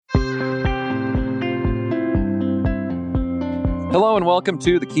Hello and welcome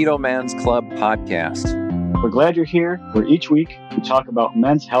to the Keto Man's Club podcast. We're glad you're here, where each week we talk about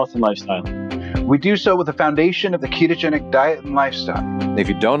men's health and lifestyle. We do so with the foundation of the ketogenic diet and lifestyle. If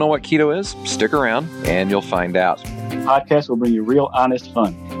you don't know what keto is, stick around and you'll find out. The podcast will bring you real, honest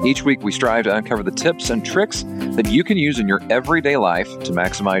fun. Each week we strive to uncover the tips and tricks that you can use in your everyday life to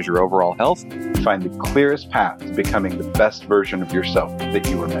maximize your overall health. Find the clearest path to becoming the best version of yourself that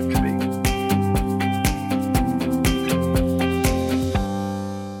you were meant to be.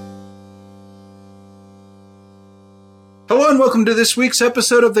 Hello and welcome to this week's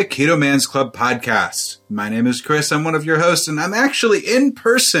episode of the Keto Man's Club podcast. My name is Chris. I'm one of your hosts, and I'm actually in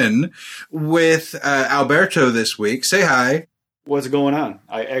person with Alberto this week. Say hi. What's going on?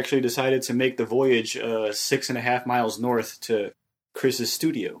 I actually decided to make the voyage 6.5 miles north to Chris's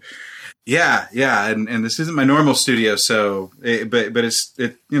studio. Yeah, and this isn't my normal studio, so but it's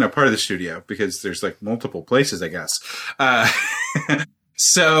part of the studio because there's like multiple places, I guess.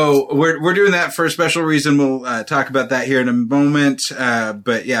 So we're doing that for a special reason. We'll talk about that here in a moment.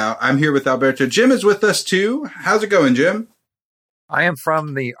 But yeah, I'm here with Alberto. Jim is with us too. How's it going, Jim? I am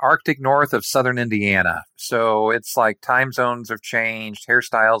from the Arctic north of southern Indiana. So it's like time zones have changed,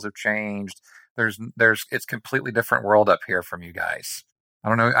 hairstyles have changed. It's completely different world up here from you guys. I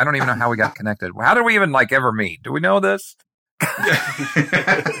don't know. I don't even know how we got connected. How did we even ever meet? Do we know this?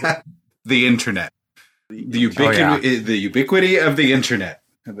 The internet. The ubiquity of the internet.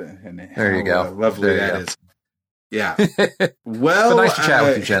 There you go. Lovely there that is. Yeah. Well, it's nice to chat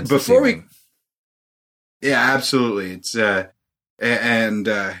with you, gents. Yeah, absolutely. It's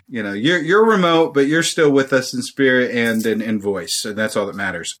you're remote, but you're still with us in spirit and in voice, and that's all that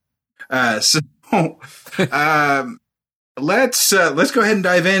matters. Let's go ahead and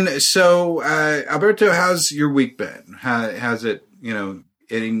dive in. So, Alberto, how's your week been? How's it? Any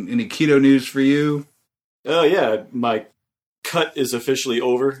keto news for you? Oh, yeah. My cut is officially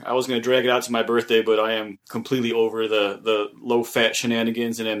over. I was going to drag it out to my birthday, but I am completely over the low-fat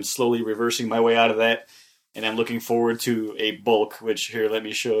shenanigans, and I'm slowly reversing my way out of that. And I'm looking forward to a bulk, which here, let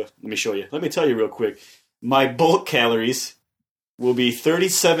me show you. Let me tell you real quick. My bulk calories will be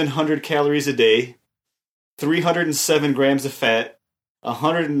 3,700 calories a day, 307 grams of fat,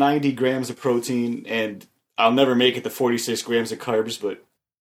 190 grams of protein, and I'll never make it to 46 grams of carbs, but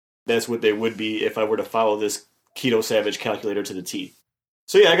that's what they would be if I were to follow this Keto Savage calculator to the T.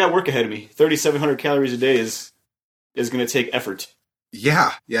 So yeah, I got work ahead of me. 3,700 calories a day is going to take effort.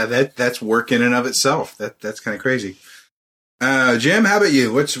 Yeah, that's work in and of itself. That's kind of crazy. Jim, how about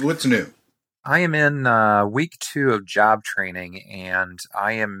you? What's new? I am in week 2 of job training, and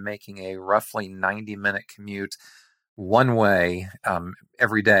I am making a roughly 90-minute commute one way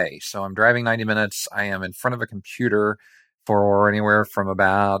every day. So I'm driving 90 minutes. I am in front of a computer for anywhere from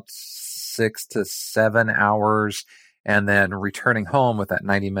about 6 to 7 hours, and then returning home with that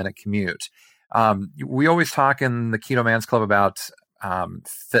 90-minute commute. We always talk in the Keto Man's Club about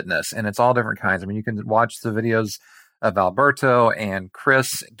fitness, and it's all different kinds. I mean, you can watch the videos of Alberto and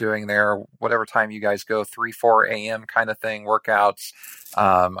Chris doing their whatever time you guys go, 3-4 a.m. kind of thing, workouts.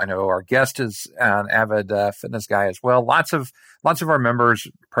 I know our guest is an avid fitness guy as well. Lots of our members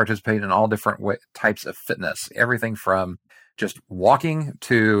participate in all different types of fitness, everything from just walking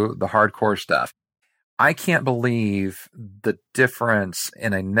to the hardcore stuff. I can't believe the difference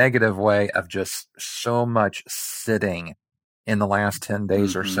in a negative way of just so much sitting in the last 10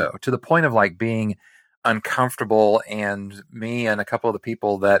 days or so, to the point of being uncomfortable. And me and a couple of the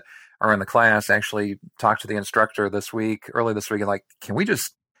people that are in the class actually talked to the instructor early this week, and can we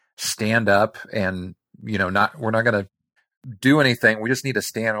just stand up and, we're not going to do anything. We just need to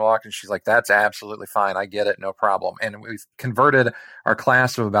stand and walk. And she's like, that's absolutely fine. I get it. No problem. And we've converted our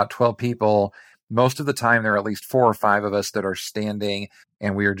class of about 12 people. Most of the time, there are at least 4 or 5 of us that are standing,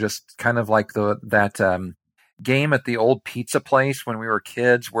 and we are just kind of like that game at the old pizza place when we were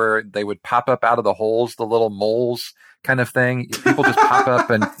kids, where they would pop up out of the holes, the little moles kind of thing. People just pop up,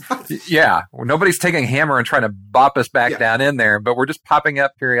 and nobody's taking a hammer and trying to bop us back down in there, but we're just popping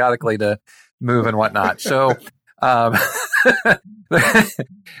up periodically to move and whatnot. So,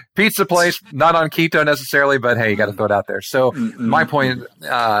 pizza place, not on keto necessarily, but hey, you got to throw it out there. So my point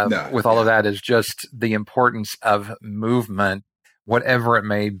with all of that is just the importance of movement, whatever it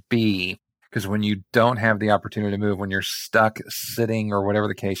may be. Because when you don't have the opportunity to move, when you're stuck sitting or whatever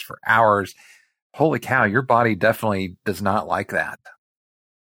the case for hours, holy cow, your body definitely does not like that.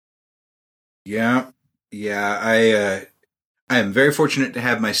 Yeah. I am very fortunate to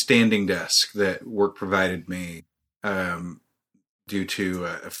have my standing desk that work provided me due to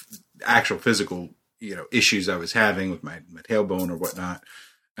actual physical issues I was having with my tailbone or whatnot.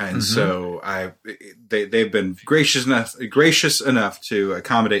 And so they've been gracious enough to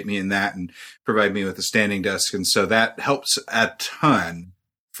accommodate me in that and provide me with a standing desk. And so that helps a ton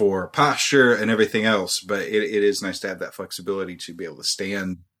for posture and everything else. But it is nice to have that flexibility to be able to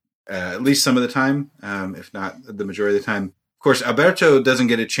stand at least some of the time, if not the majority of the time. Of course, Alberto doesn't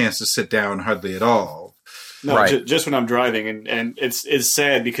get a chance to sit down hardly at all. No, Right. just when I'm driving, and it's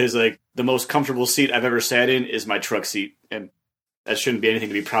sad because like the most comfortable seat I've ever sat in is my truck seat, and that shouldn't be anything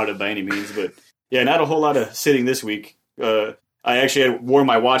to be proud of by any means. But yeah, not a whole lot of sitting this week. I actually wore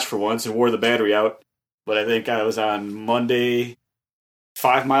my watch for once and wore the battery out, but I think I was on Monday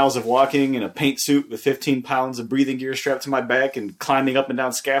 5 miles of walking in a paint suit with 15 pounds of breathing gear strapped to my back and climbing up and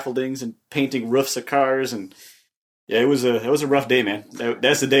down scaffoldings and painting roofs of cars. And yeah, it was a rough day, man.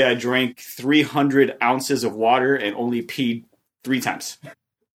 That's the day I drank 300 ounces of water and only peed 3 times.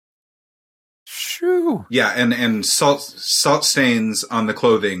 Shoo. Yeah, and salt stains on the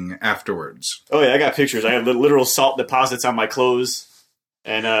clothing afterwards. Oh yeah, I got pictures. I have literal salt deposits on my clothes,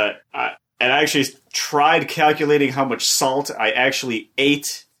 and I actually tried calculating how much salt I actually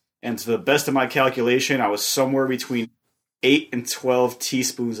ate, and to the best of my calculation, I was somewhere between 8 and 12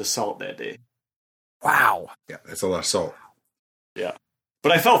 teaspoons of salt that day. Wow. Yeah, that's a lot of salt. Yeah,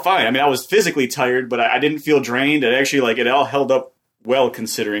 but I felt fine. I mean, I was physically tired, but I didn't feel drained. It actually it all held up well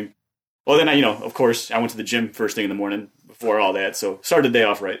considering. Well, then of course, I went to the gym first thing in the morning before all that, so started the day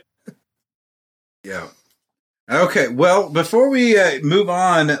off right. Yeah. Okay, well, before we move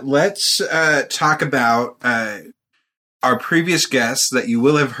on, let's talk about our previous guests that you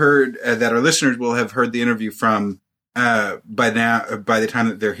will have heard, that our listeners will have heard the interview from by the time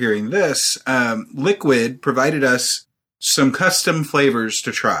that they're hearing this. Liquid provided us some custom flavors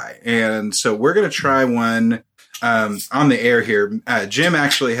to try, and so we're going to try one on the air here. Jim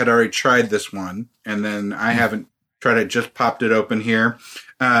actually had already tried this one, and then I haven't tried it, just popped it open here.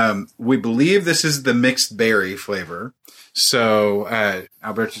 We believe this is the mixed berry flavor. So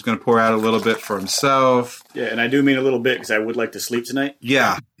Alberto's going to pour out a little bit for himself. Yeah, and I do mean a little bit because I would like to sleep tonight.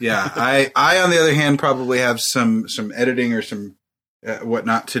 Yeah. I on the other hand, probably have some editing or some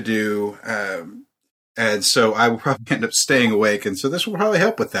whatnot to do. And so I will probably end up staying awake. And so this will probably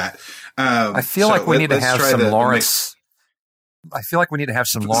help with that. I feel like we need to have some Lawrence. I feel like we need to have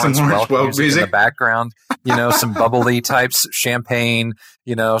some Lawrence Welk music in the background. Some bubbly types, champagne.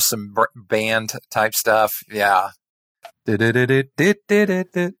 Some band type stuff. Yeah.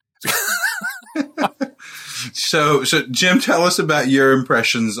 So Jim, tell us about your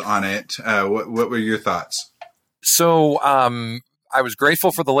impressions on it. What were your thoughts? So I was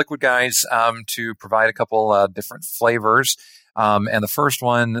grateful for the Liquid guys to provide a couple different flavors. And the first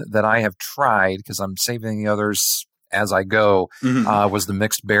one that I have tried, because I'm saving the others as I go, was the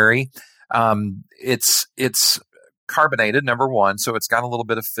mixed berry. It's carbonated, number one, so it's got a little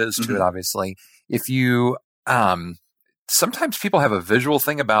bit of fizz to it, obviously. If you sometimes people have a visual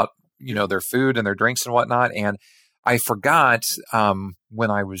thing about their food and their drinks and whatnot, and I forgot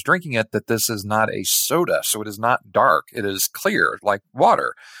when I was drinking it that this is not a soda, so it is not dark. It is clear like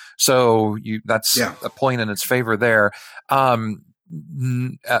water. So that's a point in its favor there.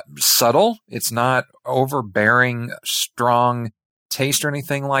 Subtle. It's not overbearing, strong taste or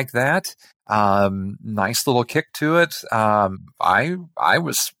anything like that. Nice little kick to it. I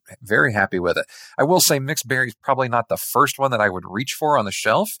was very happy with it. I will say mixed berry is probably not the first one that I would reach for on the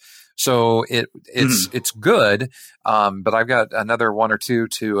shelf. So it's good. But I've got another one or two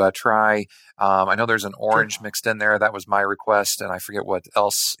to try. I know there's an orange mixed in there. That was my request, and I forget what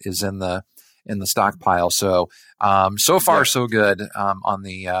else is in the stockpile. So far so good on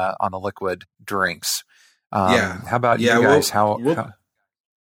the liquid drinks. How about you guys?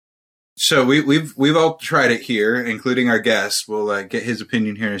 So we've all tried it here, including our guest. We'll get his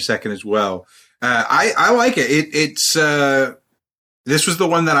opinion here in a second as well. I like it. It's this was the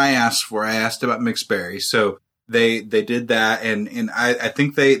one that I asked for. I asked about mixed berry, so they did that, and I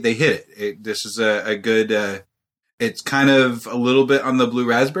think they hit it. This is a good. It's kind of a little bit on the blue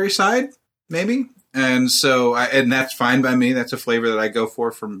raspberry side, maybe. And so, and that's fine by me. That's a flavor that I go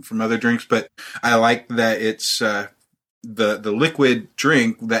for from other drinks, but I like that it's the liquid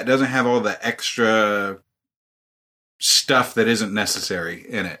drink that doesn't have all the extra stuff that isn't necessary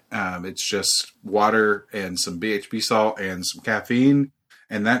in it. It's just water and some BHB salt and some caffeine,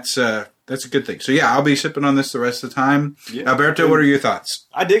 and that's a good thing. So yeah, I'll be sipping on this the rest of the time. Yeah. Alberto, what are your thoughts?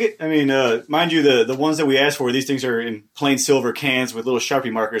 I dig it. I mean, mind you, the ones that we asked for, these things are in plain silver cans with little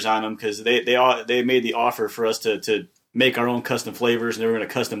Sharpie markers on them because they made the offer for us to make our own custom flavors, and they were going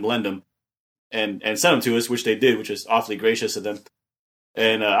to custom blend them and send them to us, which they did, which is awfully gracious of them.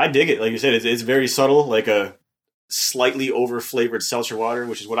 And I dig it. Like you said, it's very subtle, like a slightly over-flavored seltzer water,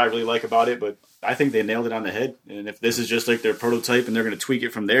 which is what I really like about it. But I think they nailed it on the head. And if this is just like their prototype and they're going to tweak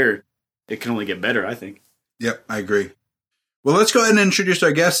it from there, it can only get better, I think. Yep, I agree. Well, let's go ahead and introduce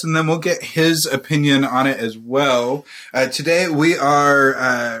our guest, and then we'll get his opinion on it as well. Today, we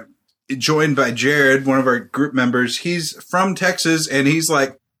are joined by Jared, one of our group members. He's from Texas, and he's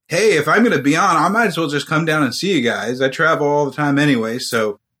like, hey, if I'm going to be on, I might as well just come down and see you guys. I travel all the time anyway,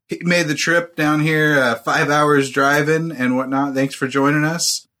 so he made the trip down here, 5 hours driving and whatnot. Thanks for joining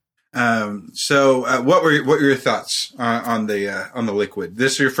us. What were your thoughts on the liquid?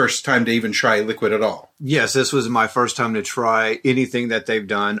 This is your first time to even try liquid at all? Yes, this was my first time to try anything that they've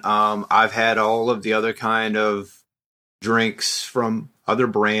done. I've had all of the other kind of drinks from other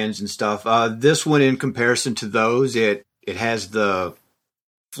brands and stuff. This one, in comparison to those, it has the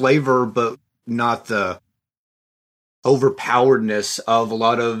flavor, but not the overpoweredness of a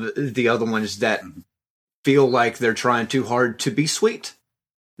lot of the other ones that feel like they're trying too hard to be sweet.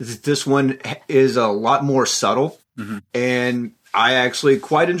 This one is a lot more subtle, and I actually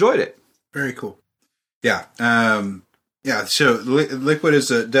quite enjoyed it. Very cool. Yeah. So Liquid is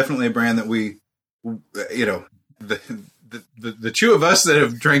definitely a brand that we, the two of us that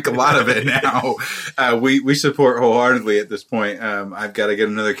have drank a lot of it now, we support wholeheartedly at this point. I've got to get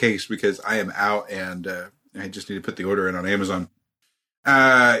another case because I am out, and I just need to put the order in on Amazon.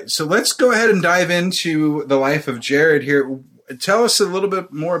 So let's go ahead and dive into the life of Jared here. Tell us a little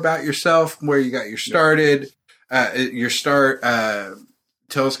bit more about yourself, where you got your start.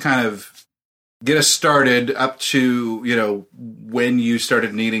 Tell us get us started up to, when you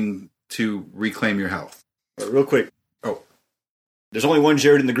started needing to reclaim your health. Real quick. Oh, there's only one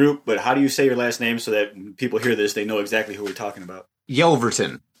Jared in the group, but how do you say your last name so that when people hear this, they know exactly who we're talking about?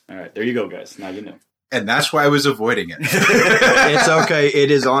 Yelverton. All right, there you go, guys. Now you know. And that's why I was avoiding it. It's okay.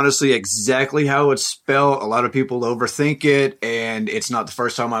 It is honestly exactly how it's spelled. A lot of people overthink it, and it's not the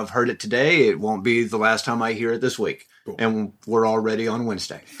first time I've heard it today. It won't be the last time I hear it this week. Cool. And we're already on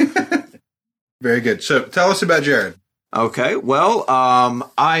Wednesday. Very good. So tell us about Jared. Okay. Well,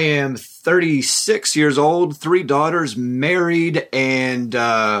 I am 36 years old, 3 daughters, married, and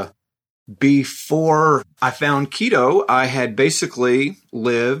before I found keto, I had basically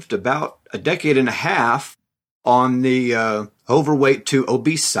lived about a decade and a half on the overweight to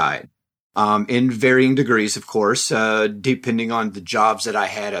obese side, in varying degrees, of course, depending on the jobs that I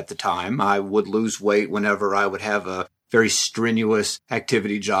had at the time. I would lose weight whenever I would have a very strenuous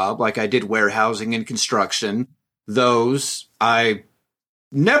activity job, like I did warehousing and construction. Those, I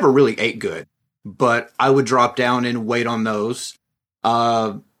never really ate good, but I would drop down in weight on those.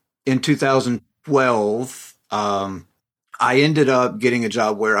 In 2012, I ended up getting a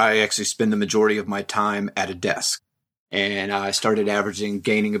job where I actually spend the majority of my time at a desk. And I started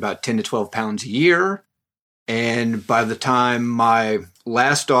gaining about 10 to 12 pounds a year. And by the time my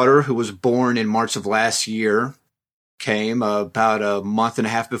last daughter, who was born in March of last year, came about a month and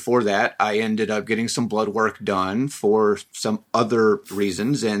a half before that, I ended up getting some blood work done for some other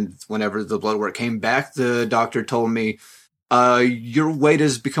reasons. And whenever the blood work came back, the doctor told me, your weight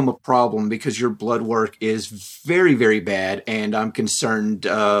has become a problem because your blood work is very, very bad, and I'm concerned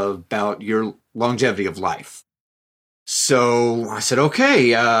about your longevity of life. So I said,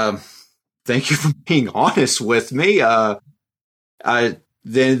 okay, thank you for being honest with me.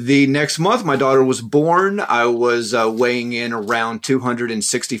 Then the next month, my daughter was born. I was weighing in around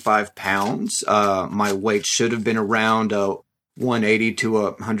 265 pounds. My weight should have been around 180 to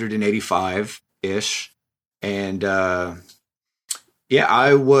 185-ish. And I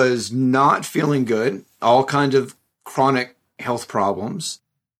was not feeling good, all kinds of chronic health problems.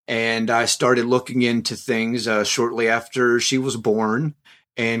 And I started looking into things shortly after she was born,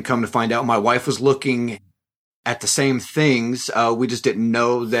 and come to find out my wife was looking at the same things. We just didn't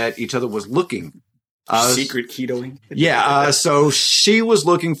know that each other was looking. Secret ketoing? So she was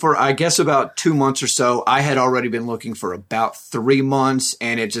looking for, I guess, about 2 months or so. I had already been looking for about 3 months,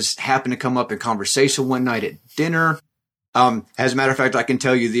 and it just happened to come up in conversation one night at dinner. As a matter of fact, I can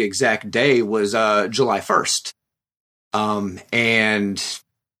tell you the exact day was July 1st. And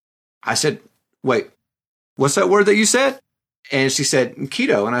I said, wait, what's that word that you said? And she said,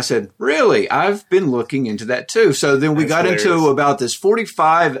 keto. And I said, really? I've been looking into that too. So then we got into about this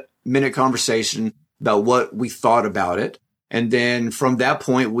 45-minute conversation about what we thought about it. And then from that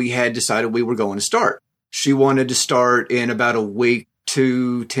point, we had decided we were going to start. She wanted to start in about a week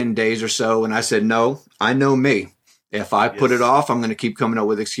to 10 days or so. And I said, no, I know me. If I put it off, I'm going to keep coming up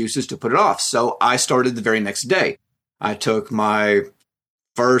with excuses to put it off. So I started the very next day. I took my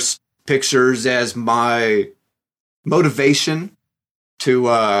first pictures as my motivation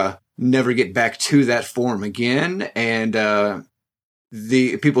to never get back to that form again. And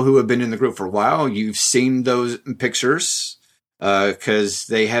the people who have been in the group for a while, you've seen those pictures because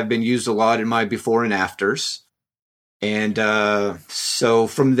they have been used a lot in my before and afters. And so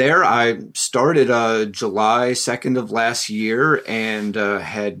from there, I started July 2nd of last year and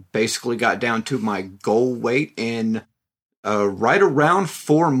had basically got down to my goal weight in right around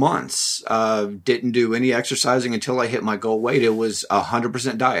 4 months. Didn't do any exercising until I hit my goal weight. It was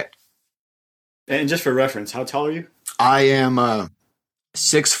 100% diet. And just for reference, how tall are you? I am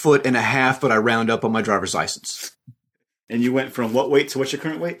 6'1.5", but I round up on my driver's license. And you went from what weight to what's your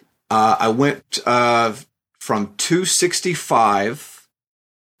current weight? I went from 265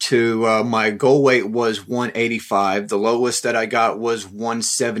 to my goal weight was 185. The lowest that I got was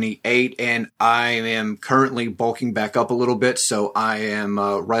 178, and I am currently bulking back up a little bit, so I am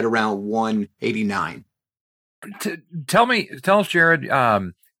right around 189. Tell us, Jared,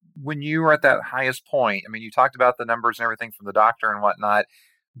 when you were at that highest point, I mean, you talked about the numbers and everything from the doctor and whatnot,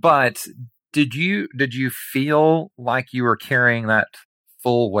 but did you feel like you were carrying that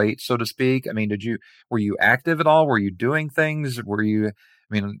full weight, so to speak? I mean, were you active at all? Were you doing things?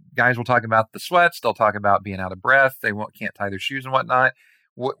 Guys will talk about the sweats. They'll talk about being out of breath. They can't tie their shoes and whatnot.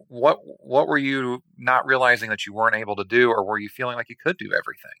 What were you not realizing that you weren't able to do, or were you feeling like you could do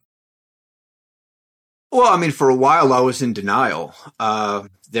everything? Well, I mean, for a while I was in denial.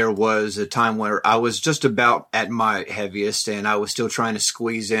 There was a time where I was just about at my heaviest, and I was still trying to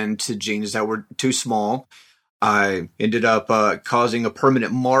squeeze into jeans that were too small. I ended up causing a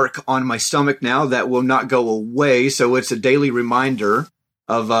permanent mark on my stomach now that will not go away. So it's a daily reminder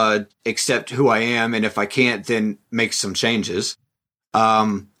of accept who I am, and if I can't, then make some changes.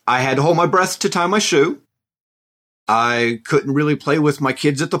 I had to hold my breath to tie my shoe. I couldn't really play with my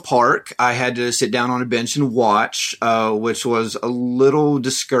kids at the park. I had to sit down on a bench and watch, which was a little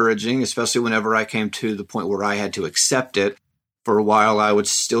discouraging, especially whenever I came to the point where I had to accept it. For a while, I would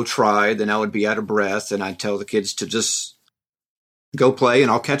still try, then I would be out of breath, and I'd tell the kids to just go play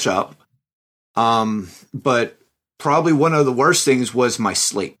and I'll catch up. But probably one of the worst things was my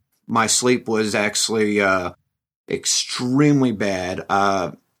sleep. My sleep was actually extremely bad.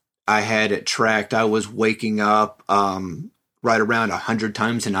 I had it tracked. I was waking up right around 100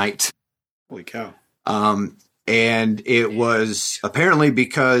 times a night. Holy cow. And it was apparently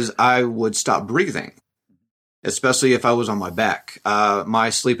because I would stop breathing, especially if I was on my back. My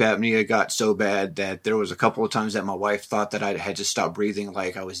sleep apnea got so bad that there was a couple of times that my wife thought that I had just stopped breathing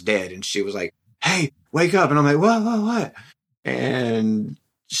like I was dead. And she was like, "Hey, wake up." And I'm like, what? And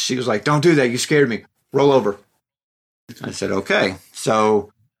she was like, "Don't do that. You scared me. Roll over." I said, okay.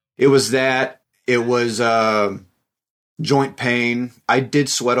 So it was that. It was joint pain. I did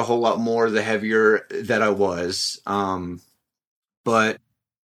sweat a whole lot more the heavier that I was. But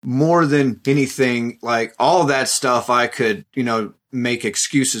more than anything, like all that stuff I could, make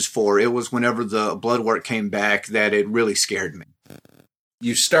excuses for. It was whenever the blood work came back that it really scared me.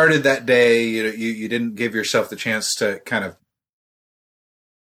 You started that day, you didn't give yourself the chance to kind of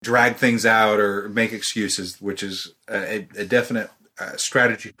drag things out or make excuses, which is a definite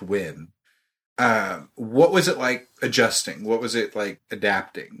strategy to win. What was it like adjusting? What was it like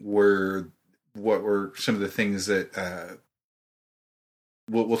adapting? What were some of the things that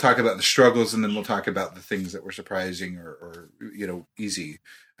we'll talk about the struggles, and then we'll talk about the things that were surprising or easy.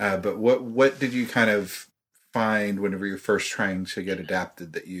 But what did you kind of find whenever you're first trying to get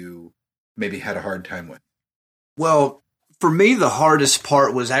adapted that you maybe had a hard time with? Well, for me, the hardest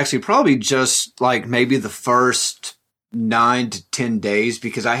part was actually probably just like maybe the first 9 to 10 days,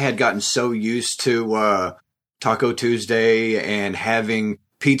 because I had gotten so used to Taco Tuesday and having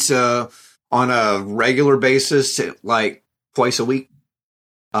pizza on a regular basis, like twice a week.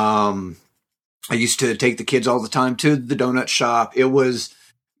 I used to take the kids all the time to the donut shop. It was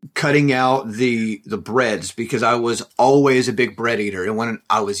cutting out the breads, because I was always a big bread eater. And when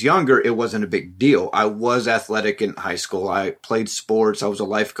I was younger, it wasn't a big deal. I was athletic in high school. I played sports. I was a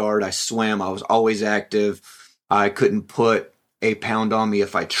lifeguard. I swam. I was always active. I couldn't put a pound on me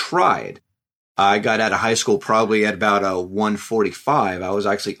if I tried. I got out of high school probably at about a 145. I was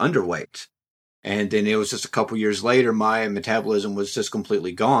actually underweight. And then it was just a couple years later, my metabolism was just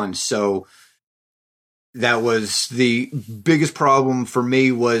completely gone. So that was the biggest problem for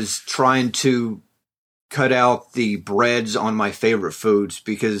me, was trying to cut out the breads on my favorite foods,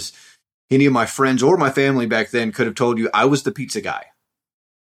 because any of my friends or my family back then could have told you I was the pizza guy.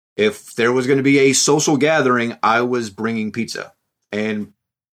 If there was going to be a social gathering, I was bringing pizza and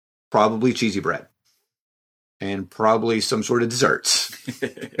probably cheesy bread and probably some sort of desserts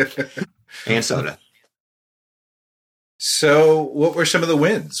and soda. So, what were some of the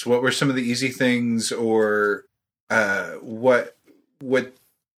wins? What were some of the easy things, or what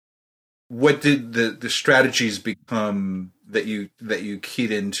did the strategies become that you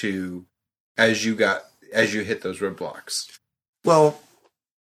keyed into as you hit those roadblocks? Well,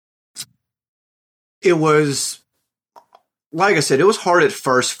 it was, like I said, it was hard at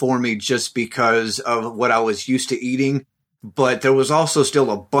first for me just because of what I was used to eating. But there was also still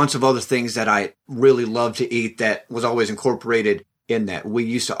a bunch of other things that I really loved to eat that was always incorporated in that. We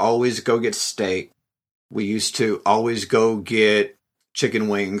used to always go get steak. We used to always go get chicken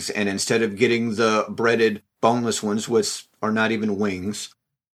wings. And instead of getting the breaded boneless ones, which are not even wings,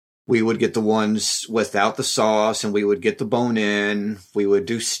 we would get the ones without the sauce, and we would get the bone in. We would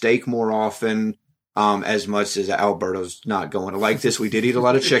do steak more often. As much as Alberto's not going to like this, we did eat a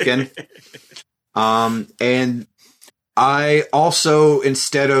lot of chicken. And I also,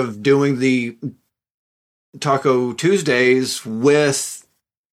 instead of doing the Taco Tuesdays with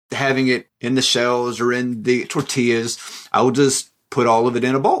having it in the shells or in the tortillas, I would just put all of it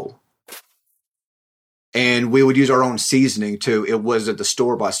in a bowl. And we would use our own seasoning too. It wasn't the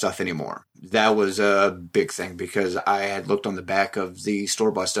store-bought stuff anymore. That was a big thing because I had looked on the back of the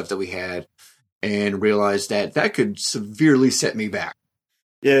store-bought stuff that we had and realized that could severely set me back.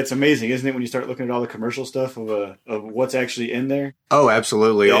 Yeah, it's amazing, isn't it, when you start looking at all the commercial stuff of what's actually in there? Oh,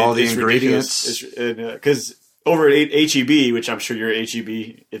 absolutely. All the ingredients. Because over at HEB, which I'm sure you're at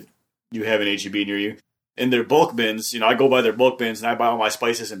HEB, if you have an HEB near you, in their bulk bins, I go by their bulk bins and I buy all my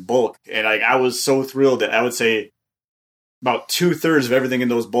spices in bulk. And I was so thrilled that I would say about 2/3 of everything in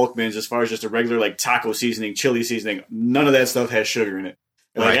those bulk bins, as far as just a regular taco seasoning, chili seasoning, none of that stuff has sugar in it.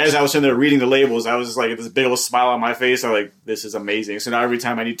 Right. As I was sitting there reading the labels, I was just like, this big old smile on my face. I'm like, this is amazing. So now every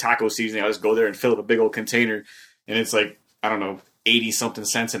time I need taco seasoning, I just go there and fill up a big old container. And it's like, I don't know, 80 something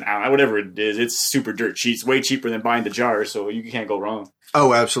cents an ounce, whatever it is. It's super dirt cheap. It's way cheaper than buying the jar. So you can't go wrong.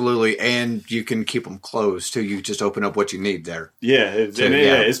 Oh, absolutely. And you can keep them closed too. You just open up what you need there. Yeah.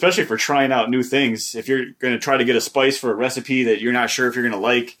 Especially for trying out new things. If you're going to try to get a spice for a recipe that you're not sure if you're going to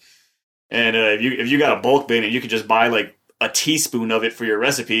like. And if you got a bulk bin and you could just buy a teaspoon of it for your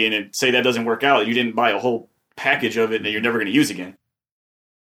recipe, and say that doesn't work out, you didn't buy a whole package of it that you're never going to use again.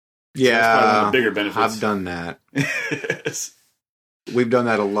 Yeah, so that's probably one of the bigger benefits. I've done that. We've done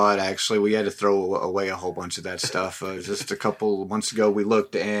that a lot, actually. We had to throw away a whole bunch of that stuff. Just a couple months ago, we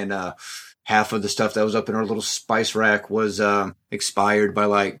looked, and half of the stuff that was up in our little spice rack was expired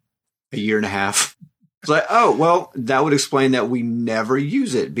by a year and a half. It's like, oh, well, that would explain that we never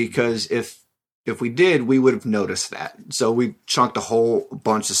use it, because if we did, we would have noticed that. So we chunked a whole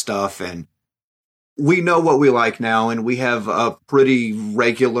bunch of stuff, and we know what we like now, and we have a pretty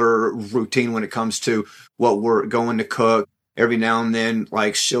regular routine when it comes to what we're going to cook. Every now and then,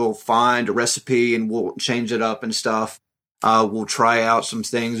 she'll find a recipe and we'll change it up and stuff. We'll try out some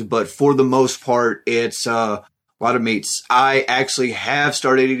things, but for the most part, it's a lot of meats. I actually have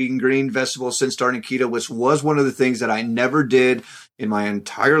started eating green vegetables since starting keto, which was one of the things that I never did in my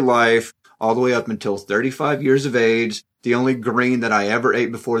entire life. All the way up until 35 years of age, the only green that I ever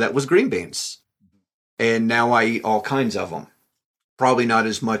ate before that was green beans. And now I eat all kinds of them. Probably not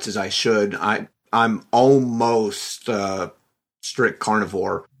as much as I should. I'm almost strict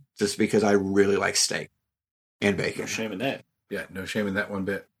carnivore just because I really like steak and bacon. No shame in that. Yeah, no shame in that one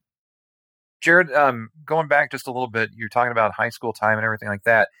bit. Jared, going back just a little bit, you're talking about high school time and everything like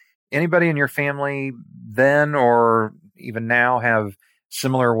that. Anybody in your family then or even now have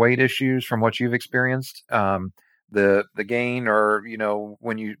similar weight issues from what you've experienced? The gain, or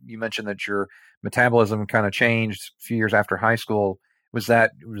when you mentioned that your metabolism kind of changed a few years after high school, was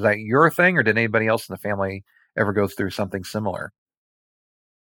that your thing, or did anybody else in the family ever go through something similar?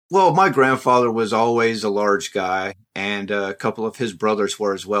 Well, my grandfather was always a large guy, and a couple of his brothers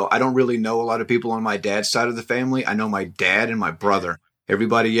were as well. I don't really know a lot of people on my dad's side of the family. I know my dad and my brother.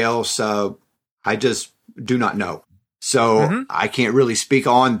 Everybody else, I just do not know. So I can't really speak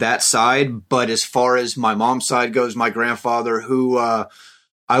on that side. But as far as my mom's side goes, my grandfather, who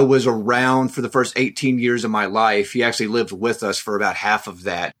I was around for the first 18 years of my life, he actually lived with us for about half of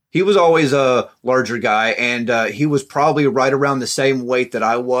that. He was always a larger guy, and he was probably right around the same weight that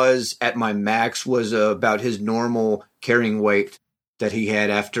I was at my max, was about his normal carrying weight that he had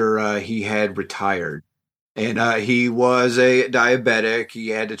after he had retired. And he was a diabetic. He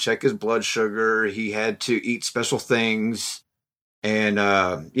had to check his blood sugar. He had to eat special things. And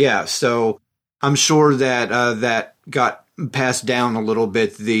so I'm sure that that got passed down a little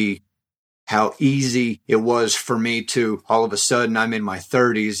bit, how easy it was for me to all of a sudden I'm in my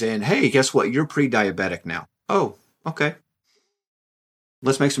 30s and, hey, guess what? You're pre-diabetic now. Oh, okay.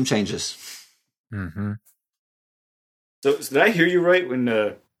 Let's make some changes. Mm-hmm. So did I hear you right when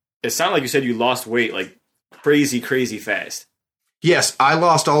it sounded like you said you lost weight like crazy fast? Yes, I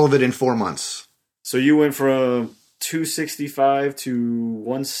lost all of it in 4 months. So you went from 265 to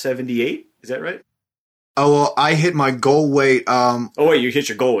 178. Is that right? Oh, well, I hit my goal weight. Oh wait, you hit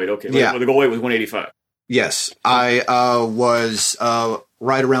your goal weight. Okay, Yeah. Well, the goal weight was 185. Yes, I was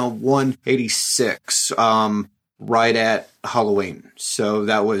right around 186, right at Halloween. So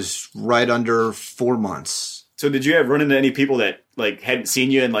that was right under 4 months. So did you run into any people that like hadn't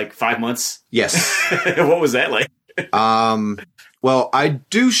seen you in like 5 months? Yes. What was that like? Well, I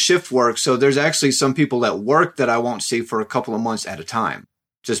do shift work, so there's actually some people at work that I won't see for a couple of months at a time,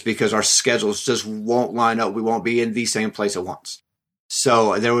 just because our schedules just won't line up. We won't be in the same place at once.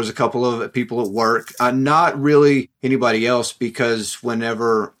 So there was a couple of people at work, not really anybody else, because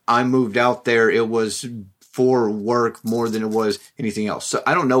whenever I moved out there, it was for work more than it was anything else. So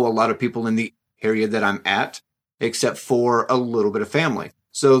I don't know a lot of people in the area that I'm at, except for a little bit of family.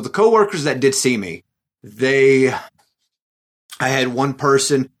 So the coworkers that did see me, I had one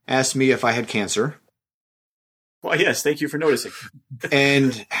person ask me if I had cancer. Well, yes, thank you for noticing.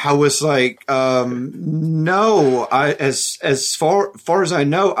 And I was like, no, as far as I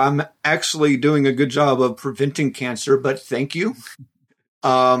know, I'm actually doing a good job of preventing cancer, but thank you.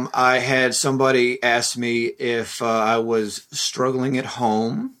 I had somebody ask me if I was struggling at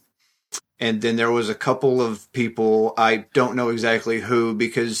home. And then there was a couple of people, I don't know exactly who,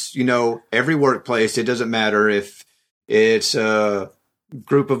 because, every workplace, it doesn't matter if it's a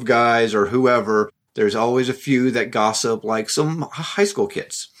group of guys or whoever, there's always a few that gossip, like some high school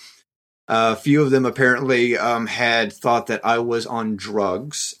kids. A few of them apparently had thought that I was on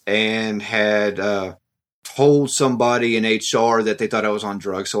drugs and had told somebody in HR that they thought I was on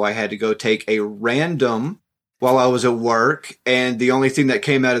drugs. So I had to go take a random while I was at work. And the only thing that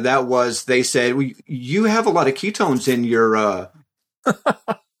came out of that was they said, well, you have a lot of ketones in your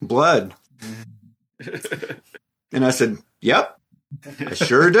blood. And I said, yep, I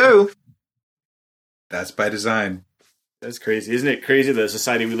sure do. That's by design. That's crazy. Isn't it crazy, the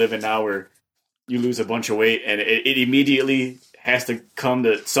society we live in now where you lose a bunch of weight and it immediately has to come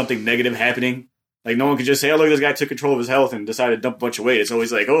to something negative happening? Like, no one can just say, oh, look, this guy took control of his health and decided to dump a bunch of weight. It's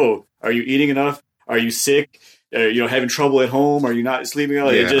always like, oh, are you eating enough? Are you sick? Having trouble at home? Are you not sleeping?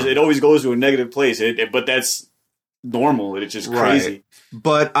 Yeah. It always goes to a negative place. But that's normal. It's just crazy. Right.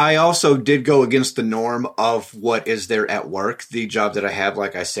 But I also did go against the norm of what is there at work. The job that I have,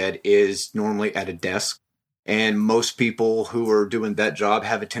 like I said, is normally at a desk. And most people who are doing that job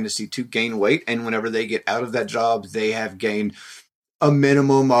have a tendency to gain weight. And whenever they get out of that job, they have gained a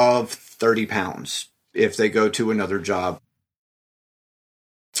minimum of 30 pounds if they go to another job.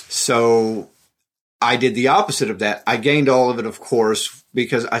 So I did the opposite of that. I gained all of it, of course,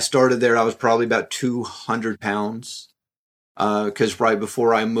 because I started there. I was probably about 200 pounds. Because right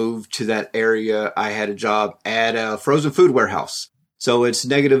before I moved to that area, I had a job at a frozen food warehouse. So it's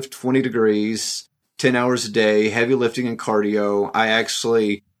negative 20 degrees, 10 hours a day, heavy lifting and cardio. I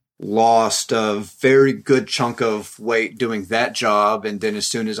actually lost a very good chunk of weight doing that job. And then as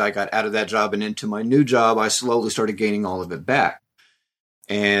soon as I got out of that job and into my new job, I slowly started gaining all of it back.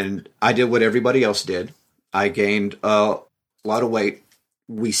 And I did what everybody else did. I gained a lot of weight.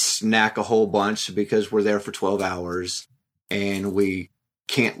 We snack a whole bunch because we're there for 12 hours. And we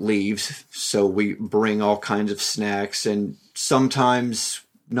can't leave, so we bring all kinds of snacks and sometimes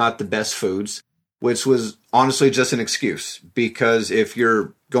not the best foods, which was honestly just an excuse, because if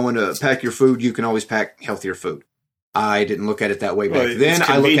you're going to pack your food, you can always pack healthier food. I didn't look at it that way back then.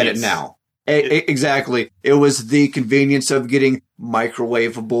 I look at it now. Exactly. It was the convenience of getting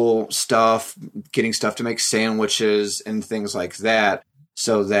microwavable stuff, getting stuff to make sandwiches and things like that,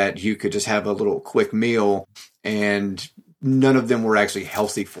 so that you could just have a little quick meal, and none of them were actually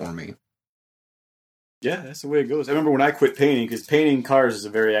healthy for me. Yeah, that's the way it goes. I remember when I quit painting, because painting cars is a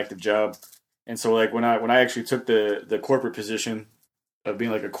very active job. And so like when I actually took the corporate position of being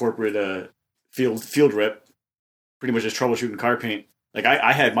like a corporate field rep, pretty much just troubleshooting car paint, like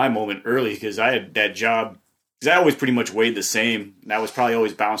I had my moment early because I had that job, because I always pretty much weighed the same. And I was probably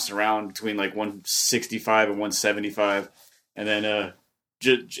always bouncing around between like 165 and 175. And then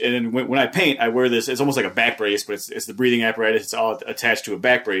when I paint, I wear this. It's almost like a back brace, but it's the breathing apparatus. It's all attached to a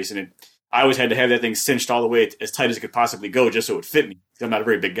back brace, and I always had to have that thing cinched all the way as tight as it could possibly go, just so it would fit me. Because I'm not a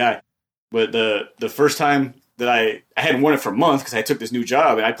very big guy. But the first time that I hadn't worn it for a month because I took this new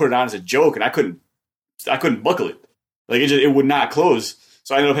job, and I put it on as a joke, and I couldn't buckle it. Like it would not close.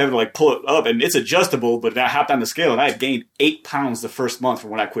 So I ended up having to like pull it up, and it's adjustable. But I hopped on the scale, and I had gained 8 pounds the first month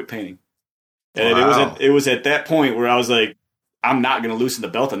from when I quit painting. And wow. it was at that point where I was like, I'm not going to loosen the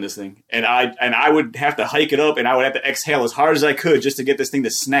belt on this thing. And I would have to hike it up, and I would have to exhale as hard as I could just to get this thing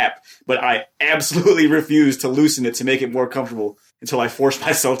to snap. But I absolutely refused to loosen it to make it more comfortable until I forced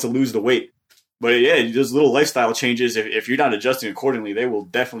myself to lose the weight. But yeah, those little lifestyle changes, if you're not adjusting accordingly, they will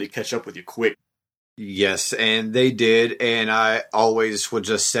definitely catch up with you quick. Yes, and they did. And I always would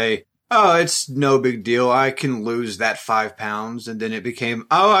just say, oh, it's no big deal. I can lose that 5 pounds. And then it became,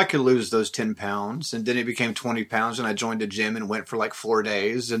 oh, I could lose those 10 pounds. And then it became 20 pounds. And I joined a gym and went for like 4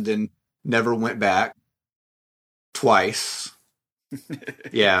 days and then never went back. Twice.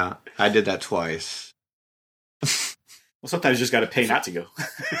 Yeah, I did that twice. Well, sometimes you just got to pay not to go.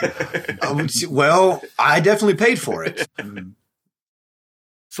 Well, I definitely paid for it.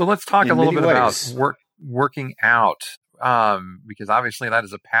 So let's talk In a little many bit ways. about working out, because obviously that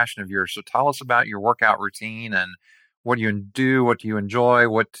is a passion of yours. So tell us about your workout routine and what do you do, what do you enjoy,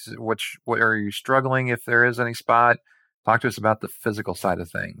 what are you struggling if there is any spot. Talk to us about the physical side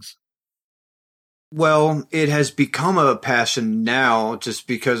of things. Well, it has become a passion now just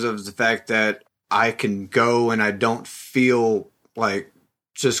because of the fact that I can go and I don't feel like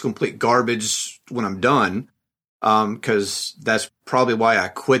just complete garbage when I'm done. Because that's probably why I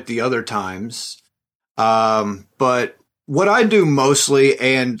quit the other times. But what I do mostly,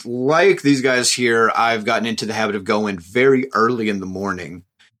 and like these guys here, I've gotten into the habit of going very early in the morning.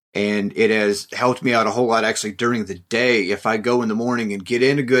 And it has helped me out a whole lot actually during the day. If I go in the morning and get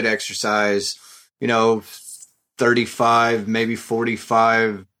in a good exercise, 35, maybe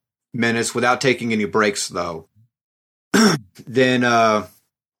 45 minutes without taking any breaks though, then,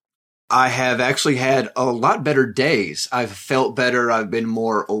 I have actually had a lot better days. I've felt better. I've been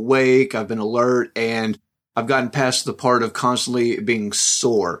more awake. I've been alert, and I've gotten past the part of constantly being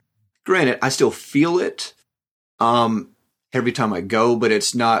sore. Granted, I still feel it every time I go, but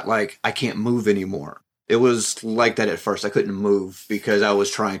it's not like I can't move anymore. It was like that at first. I couldn't move because I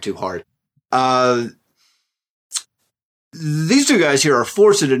was trying too hard. These two guys here are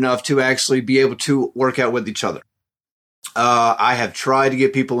fortunate enough to actually be able to work out with each other. I have tried to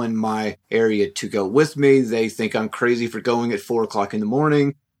get people in my area to go with me. They think I'm crazy for going at 4 o'clock in the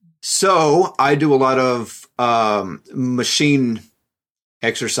morning. So I do a lot of machine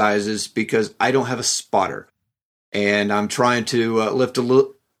exercises because I don't have a spotter, and I'm trying to lift a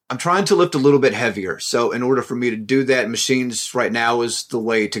little. I'm trying to lift a little bit heavier. So in order for me to do that, machines right now is the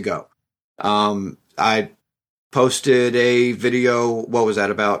way to go. I posted a video. What was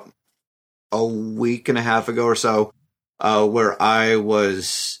that, about a week and a half ago or so? Where I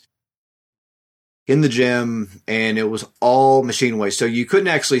was in the gym and it was all machine weight. So you couldn't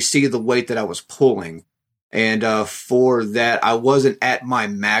actually see the weight that I was pulling. And for that, I wasn't at my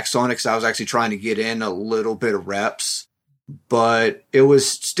max on it because I was actually trying to get in a little bit of reps. But it was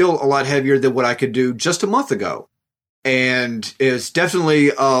still a lot heavier than what I could do just a month ago. And it's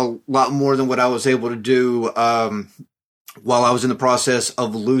definitely a lot more than what I was able to do while I was in the process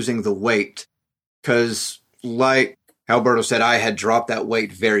of losing the weight. Because like Alberto said, I had dropped that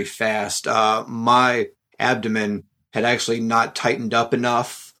weight very fast. My abdomen had actually not tightened up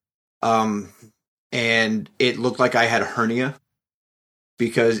enough. And it looked like I had a hernia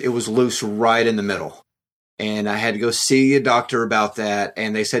because it was loose right in the middle. And I had to go see a doctor about that.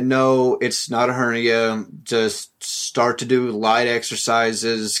 And they said, no, it's not a hernia. Just start to do light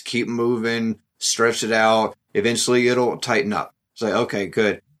exercises, keep moving, stretch it out. Eventually it'll tighten up. It's like, okay,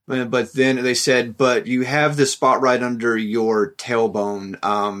 good. But then they said, but you have this spot right under your tailbone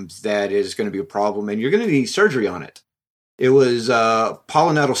that is going to be a problem, and you're going to need surgery on it. It was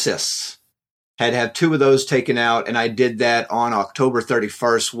polynatal cysts. Had to have 2 of those taken out, and I did that on October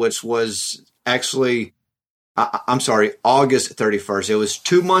 31st, which was actually, August 31st. It was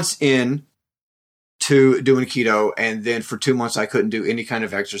 2 months in to doing keto, and then for 2 months I couldn't do any kind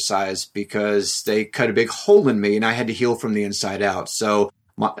of exercise because they cut a big hole in me, and I had to heal from the inside out. So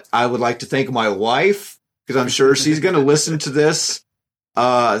I would like to thank my wife, because I'm sure she's going to listen to this.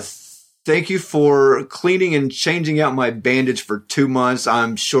 Thank you for cleaning and changing out my bandage for 2 months.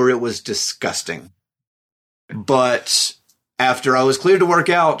 I'm sure it was disgusting. But after I was cleared to work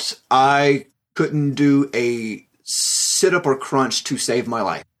out, I couldn't do a sit-up or crunch to save my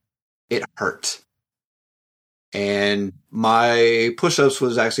life. It hurt. And my push-ups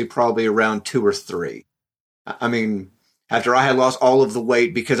was actually probably around 2 or 3. I mean, after I had lost all of the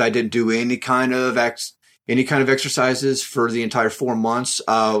weight because I didn't do any kind of exercises for the entire 4 months,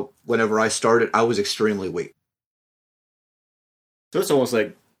 whenever I started, I was extremely weak. So it's almost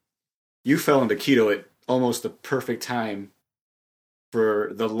like you fell into keto at almost the perfect time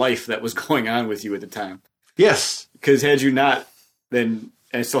for the life that was going on with you at the time. Yes. Because had you not, then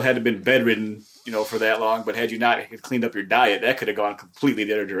I still had to been bedridden for that long. But had you not cleaned up your diet, that could have gone completely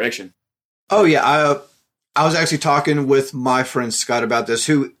the other direction. Oh yeah, I was actually talking with my friend Scott about this.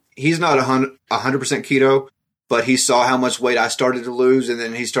 He's not 100% keto, but he saw how much weight I started to lose, and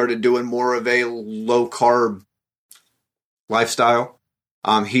then he started doing more of a low carb lifestyle.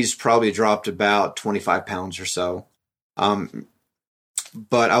 He's probably dropped about 25 pounds or so.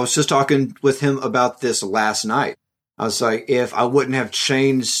 But I was just talking with him about this last night. I was like, if I wouldn't have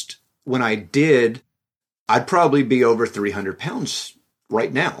changed when I did, I'd probably be over 300 pounds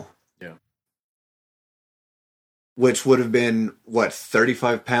right now. Yeah. Which would have been,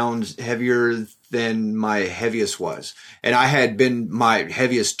 35 pounds heavier than my heaviest was. And I had been my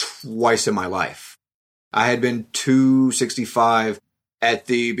heaviest twice in my life. I had been 265 at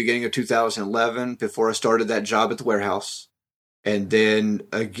the beginning of 2011 before I started that job at the warehouse. And then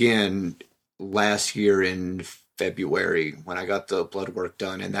again last year in February when I got the blood work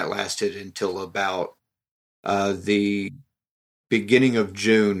done, and that lasted until about the beginning of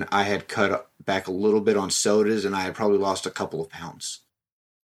June. I had cut back a little bit on sodas, and I had probably lost a couple of pounds.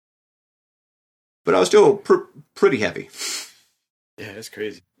 But I was still pretty heavy. Yeah, that's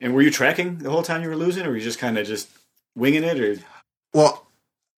crazy. And were you tracking the whole time you were losing, or were you just kind of just winging it? Or well,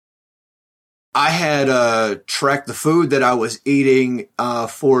 I had tracked the food that I was eating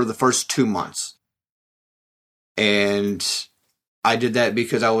for the first 2 months. And I did that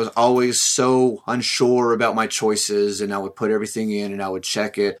because I was always so unsure about my choices, and I would put everything in and I would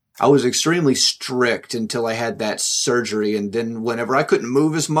check it. I was extremely strict until I had that surgery. And then whenever I couldn't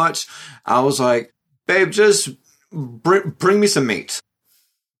move as much, I was like, babe, just bring me some meat.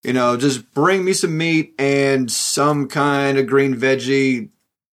 Just bring me some meat and some kind of green veggie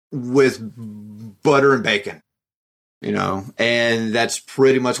with butter and bacon, and that's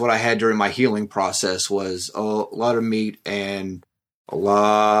pretty much what I had during my healing process was a lot of meat and a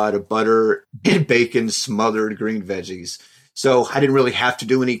lot of butter and bacon smothered green veggies. So I didn't really have to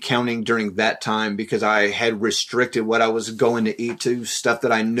do any counting during that time because I had restricted what I was going to eat to stuff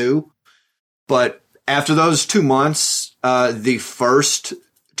that I knew. But after those 2 months, the first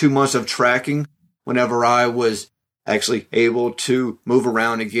 2 months of tracking, whenever I was actually able to move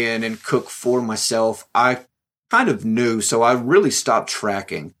around again and cook for myself, I kind of knew, so I really stopped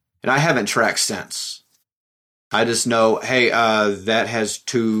tracking, and I haven't tracked since. I just know, hey, that has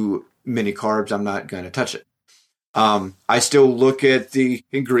too many carbs, I'm not going to touch it. I still look at the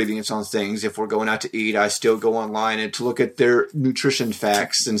ingredients on things. If we're going out to eat, I still go online and to look at their nutrition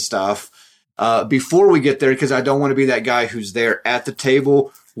facts and stuff before we get there, because I don't want to be that guy who's there at the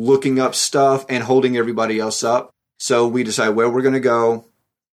table looking up stuff and holding everybody else up. So we decide where we're going to go,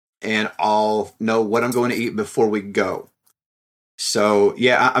 and I'll know what I'm going to eat before we go. So,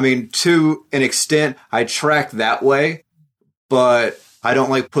 yeah, I mean, to an extent, I track that way, but I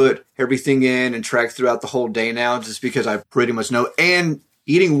don't put everything in and track throughout the whole day now just because I pretty much know. And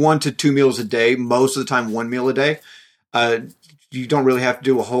eating 1 to 2 meals a day, most of the time 1 meal a day, you don't really have to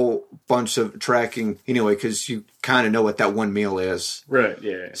do a whole bunch of tracking anyway because you kind of know what that one meal is. Right,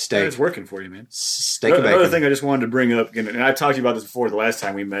 yeah. Steak. It's working for you, man. Steak and bacon. Another thing I just wanted to bring up, and I talked to you about this before the last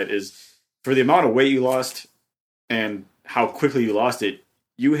time we met, is for the amount of weight you lost and how quickly you lost it,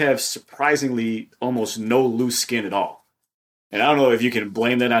 you have surprisingly almost no loose skin at all. And I don't know if you can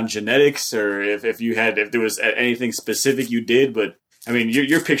blame that on genetics or if there was anything specific you did, but I mean,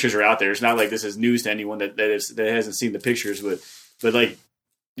 your pictures are out there. It's not like this is news to anyone that hasn't seen the pictures, but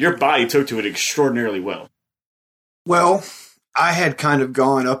your body took to it extraordinarily well. Well, I had kind of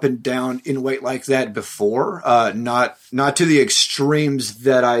gone up and down in weight like that before, not to the extremes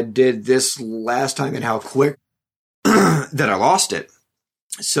that I did this last time and how quick that I lost it.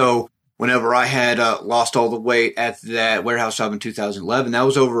 So whenever I had lost all the weight at that warehouse job in 2011, that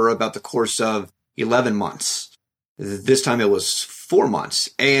was over about the course of 11 months. This time it was 4 months,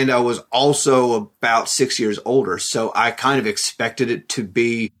 and I was also about 6 years older. So I kind of expected it to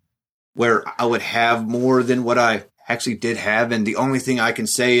be where I would have more than what I actually did have. And the only thing I can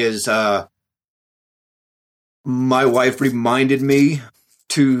say is my wife reminded me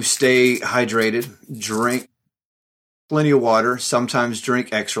to stay hydrated, drink plenty of water, sometimes drink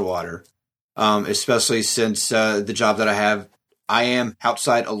extra water, especially since the job that I have, I am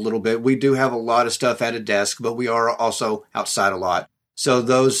outside a little bit. We do have a lot of stuff at a desk, but we are also outside a lot. So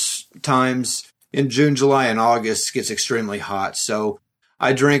those times in June, July, and August gets extremely hot. So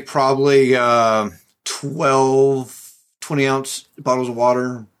I drink probably 12, 20-ounce bottles of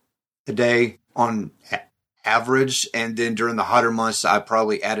water a day on average. And then during the hotter months, I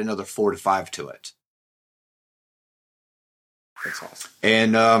probably add another 4 to 5 to it. That's awesome.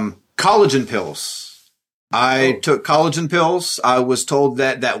 And collagen pills. I took collagen pills. I was told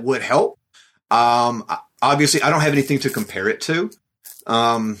that would help. Obviously, I don't have anything to compare it to,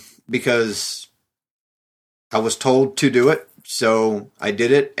 because I was told to do it, so I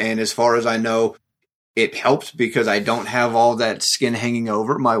did it. And as far as I know, it helped because I don't have all that skin hanging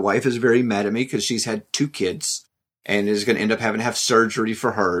over. My wife is very mad at me because she's had 2 kids and is going to end up having to have surgery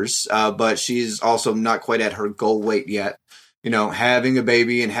for hers. But she's also not quite at her goal weight yet. You know, having a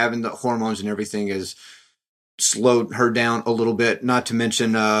baby and having the hormones and everything has slowed her down a little bit. Not to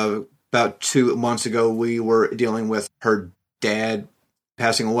mention, about 2 months ago, we were dealing with her dad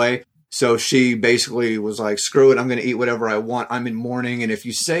passing away. So she basically was like, screw it, I'm going to eat whatever I want. I'm in mourning, and if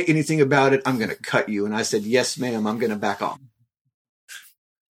you say anything about it, I'm going to cut you. And I said, yes, ma'am, I'm going to back off.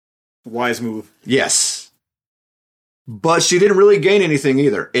 Wise move. Yes. But she didn't really gain anything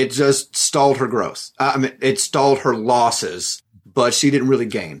either. It just stalled her growth. I mean, it stalled her losses, but she didn't really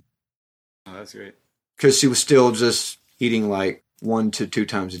gain. Oh, that's great. Because she was still just eating like 1 to 2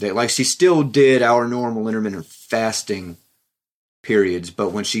 times a day. Like, she still did our normal intermittent fasting periods,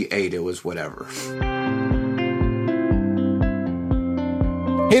 but when she ate, it was whatever.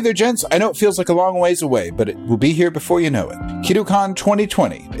 Hey there, gents. I know it feels like a long ways away, but it will be here before you know it. KetoCon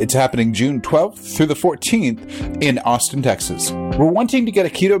 2020. It's happening June 12th through the 14th in Austin, Texas. We're wanting to get a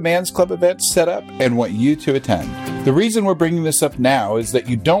Keto Man's Club event set up and want you to attend. The reason we're bringing this up now is that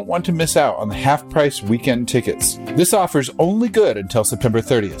you don't want to miss out on the half-price weekend tickets. This offer is only good until September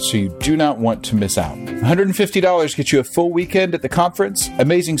 30th, so you do not want to miss out. $150 gets you a full weekend at the conference,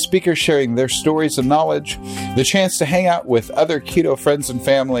 amazing speakers sharing their stories and knowledge, the chance to hang out with other keto friends and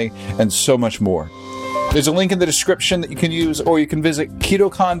family, and so much more. There's a link in the description that you can use, or you can visit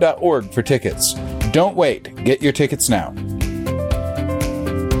ketocon.org for tickets. Don't wait. Get your tickets now.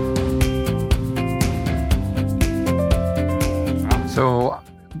 So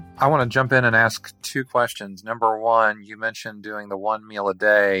I want to jump in and ask 2 questions. Number one, you mentioned doing the 1 meal a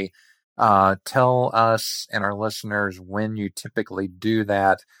day. Tell us and our listeners when you typically do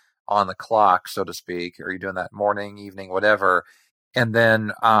that on the clock, so to speak. Are you doing that morning, evening, whatever? And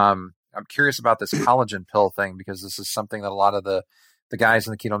then I'm curious about this collagen pill thing, because this is something that a lot of the guys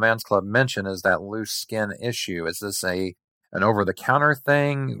in the Keto Man's Club mention, is that loose skin issue. Is this an over-the-counter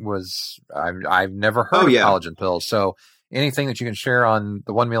thing? I've never heard of collagen pills. So anything that you can share on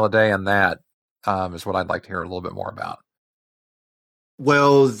the 1 meal a day and that is what I'd like to hear a little bit more about.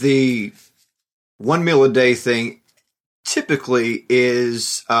 Well, the 1 meal a day thing typically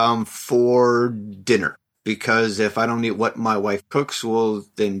is for dinner, because if I don't eat what my wife cooks, well,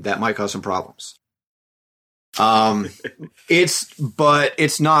 then that might cause some problems. But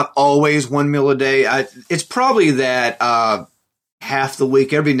it's not always 1 meal a day. It's probably that half the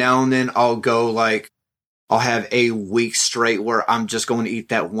week. Every now and then I'll have a week straight where I'm just going to eat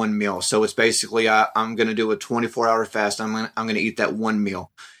that 1 meal. So it's basically I'm going to do a 24-hour fast. I'm going to eat that 1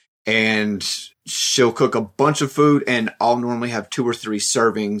 meal. And she'll cook a bunch of food, and I'll normally have 2 or 3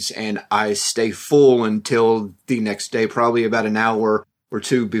 servings, and I stay full until the next day, probably about an hour or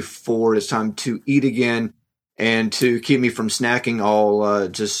 2 before it's time to eat again. And to keep me from snacking, I'll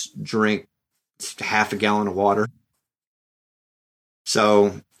just drink half a gallon of water.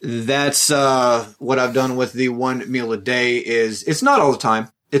 So that's what I've done with the 1 meal a day. Is it's not all the time.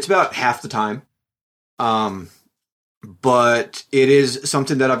 It's about half the time. But it is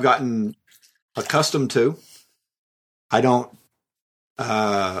something that I've gotten accustomed to. I don't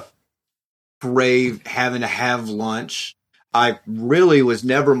crave having to have lunch. I really was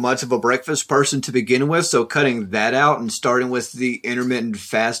never much of a breakfast person to begin with, so cutting that out and starting with the intermittent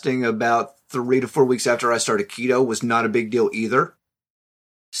fasting about 3 to 4 weeks after I started keto was not a big deal either.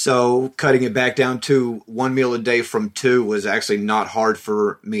 So cutting it back down to 1 meal a day from 2 was actually not hard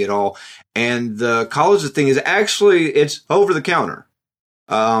for me at all. And the collagen thing is actually, it's over the counter.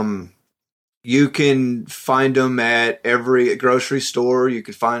 You can find them at every grocery store. You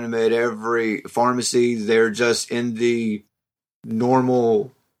can find them at every pharmacy. They're just in the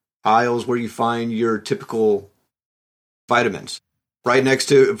normal aisles where you find your typical vitamins, right next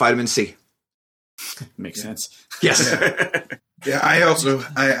to vitamin C. Makes sense. Yes. Yeah, I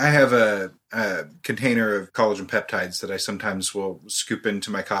have a container of collagen peptides that I sometimes will scoop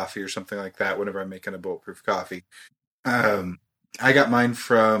into my coffee or something like that whenever I'm making a bulletproof coffee. I got mine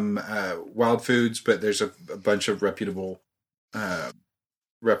from Wild Foods, but there's a bunch of reputable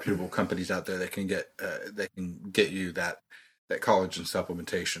companies out there that can get you that collagen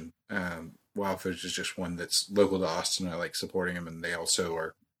supplementation. Wild Foods is just one that's local to Austin. I like supporting them, and they also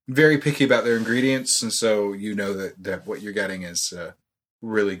are very picky about their ingredients, and so you know that what you're getting is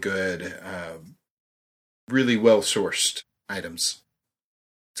really good, really well-sourced items.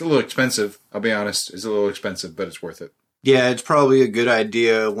 It's a little expensive, I'll be honest. It's a little expensive, but it's worth it. Yeah, it's probably a good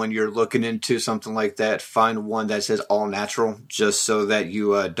idea when you're looking into something like that, find one that says all natural, just so that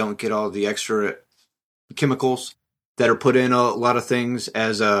you don't get all the extra chemicals that are put in a lot of things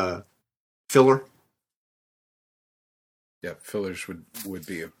as a filler. Yeah, fillers would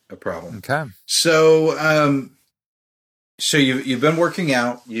be a problem. Okay. So, so you've been working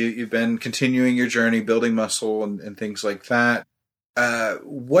out. You've been continuing your journey, building muscle and things like that.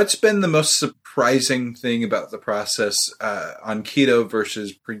 What's been the most surprising thing about the process on keto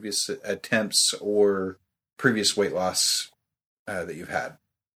versus previous attempts or previous weight loss that you've had?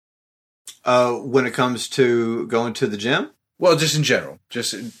 When it comes to going to the gym? Well, just in general.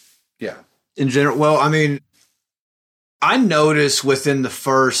 In general, well, I mean, I noticed within the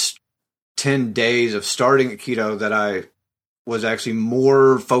first 10 days of starting keto that I was actually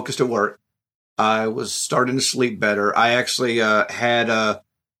more focused at work. I was starting to sleep better. I actually had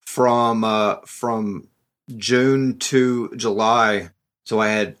from June to July, so I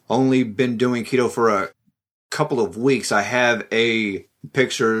had only been doing keto for a couple of weeks. I have a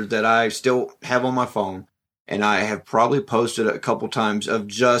picture that I still have on my phone, and I have probably posted a couple times of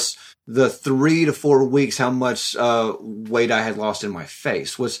just the 3 to 4 weeks, how much weight I had lost in my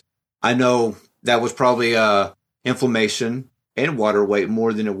face. I know that was probably inflammation and water weight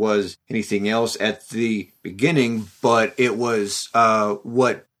more than it was anything else at the beginning, but it was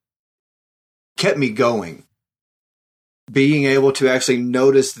what kept me going. Being able to actually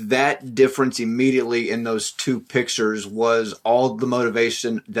notice that difference immediately in those two pictures was all the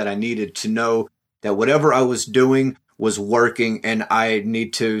motivation that I needed to know that whatever I was doing was working and I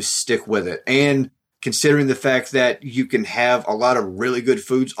need to stick with it. And considering the fact that you can have a lot of really good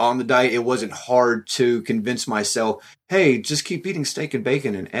foods on the diet, it wasn't hard to convince myself, hey, just keep eating steak and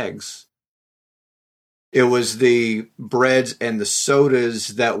bacon and eggs. It was the breads and the sodas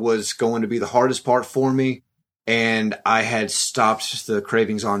that was going to be the hardest part for me. And I had stopped the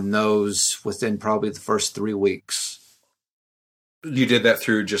cravings on those within probably the first 3 weeks. You did that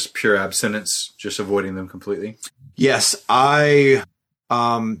through just pure abstinence, just avoiding them completely? Yes, I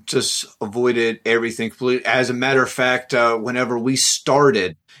just avoided everything completely. As a matter of fact, whenever we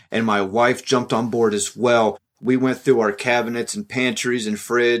started, and my wife jumped on board as well, we went through our cabinets and pantries and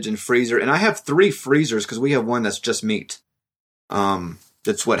fridge and freezer. And I have 3 freezers because we have one that's just meat.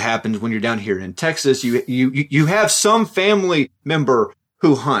 That's what happens when you're down here in Texas. You have some family member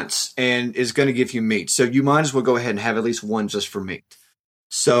who hunts and is going to give you meat. So you might as well go ahead and have at least one just for meat.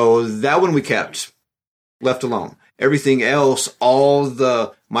 So that one we kept, left alone. Everything else, all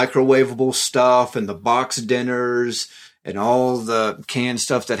the microwavable stuff and the box dinners and all the canned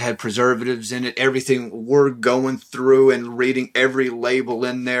stuff that had preservatives in it, everything we're going through and reading every label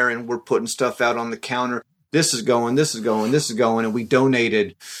in there, and we're putting stuff out on the counter. This is going, this is going, this is going. And we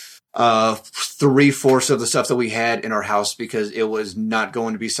donated 3/4 of the stuff that we had in our house because it was not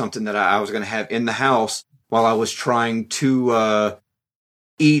going to be something that I was going to have in the house while I was trying to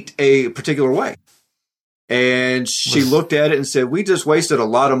eat a particular way. And she looked at it and said, we just wasted a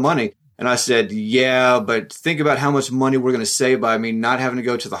lot of money. And I said, yeah, but think about how much money we're going to save by me not having to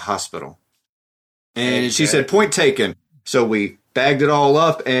go to the hospital. And she said, point taken. So we bagged it all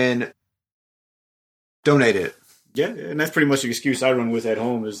up and donated it. Yeah, and that's pretty much the excuse I run with at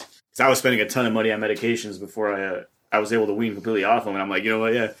home is because I was spending a ton of money on medications before I was able to wean completely off them. And I'm like, you know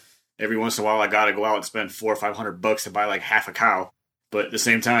what, yeah, every once in a while I got to go out and spend $400 or $500 to buy like half a cow. But at the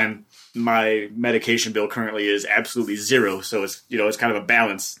same time, my medication bill currently is absolutely zero. So it's, it's kind of a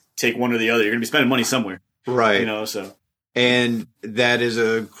balance. Take one or the other. You're going to be spending money somewhere. Right. So. And that is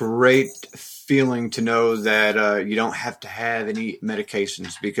a great feeling to know that you don't have to have any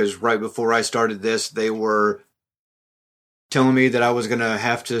medications, because right before I started this, they were telling me that I was going to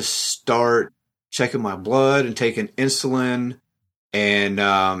have to start checking my blood and taking insulin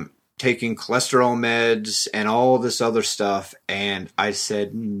and taking cholesterol meds and all this other stuff. And I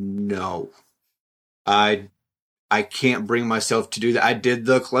said, no, I can't bring myself to do that. I did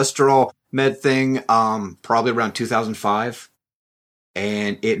the cholesterol med thing probably around 2005,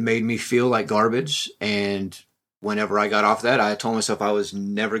 and it made me feel like garbage. And whenever I got off that, I told myself I was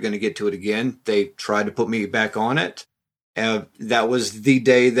never going to get to it again. They tried to put me back on it. That was the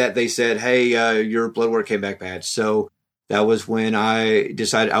day that they said, hey, your blood work came back bad. So that was when I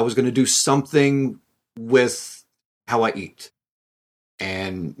decided I was going to do something with how I eat.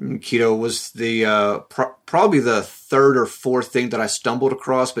 And keto was the probably the 3rd or 4th thing that I stumbled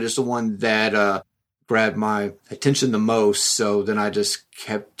across, but it's the one that grabbed my attention the most. So then I just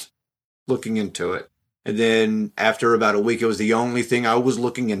kept looking into it. And then after about a week, it was the only thing I was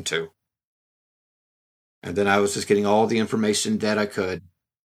looking into. And then I was just getting all the information that I could.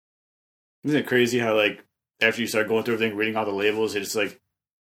 Isn't it crazy how, like, after you start going through everything, reading all the labels, it's like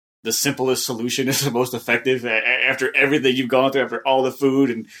the simplest solution is the most effective. After everything you've gone through, after all the food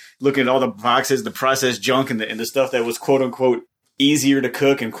and looking at all the boxes, the processed junk, and the stuff that was quote unquote easier to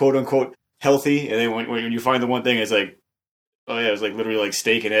cook and quote unquote healthy, and then when you find the one thing, it's like, oh yeah, it's like literally like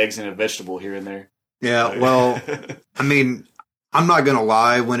steak and eggs and a vegetable here and there. Yeah, well, I mean, I'm not gonna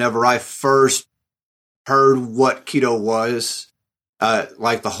lie. Whenever I first heard what keto was,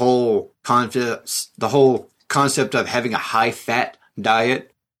 like the whole concept of having a high fat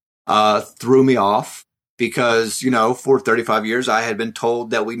diet threw me off, because, for 35 years I had been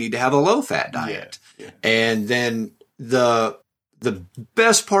told that we need to have a low fat diet. Yeah. And then the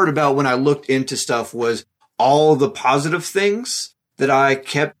best part about when I looked into stuff was all the positive things that I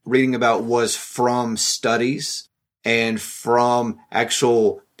kept reading about was from studies and from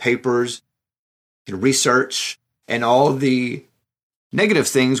actual papers and research, and all the negative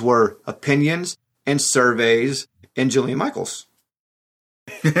things were opinions and surveys and Jillian Michaels.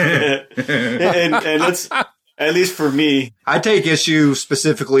 and let's, at least for me, I take issue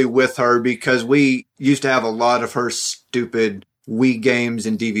specifically with her because we used to have a lot of her stupid Wii games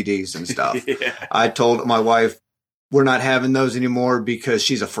and DVDs and stuff. Yeah. I told my wife, we're not having those anymore because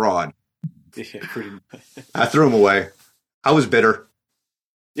she's a fraud. Yeah, pretty much. I threw them away. I was bitter.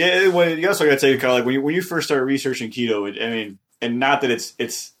 Yeah, well, you also got to tell you, Kyle, like when you first start researching keto, and not that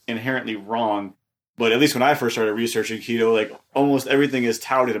it's inherently wrong, but at least when I first started researching keto, like almost everything is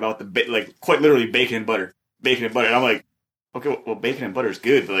touted about like quite literally bacon and butter. And I'm like, okay, well, bacon and butter is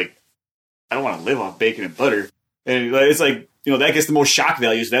good, but like, I don't want to live off bacon and butter. And it's like, that gets the most shock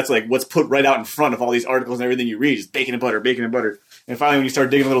value. So that's like what's put right out in front of all these articles and everything you read is bacon and butter. And finally, when you start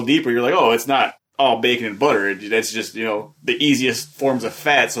digging a little deeper, you're like, oh, it's not all bacon and butter. That's just, the easiest forms of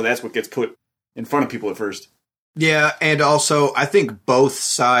fat. So that's what gets put in front of people at first. Yeah, and also I think both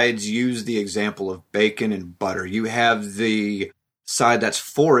sides use the example of bacon and butter. You have the side that's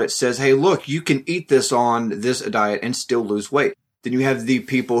for it, says, hey, look, you can eat this on this diet and still lose weight. Then you have the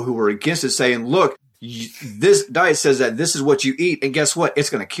people who are against it saying, look, this diet says that this is what you eat, and guess what?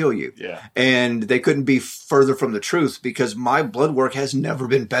 It's going to kill you. Yeah. And they couldn't be further from the truth, because my blood work has never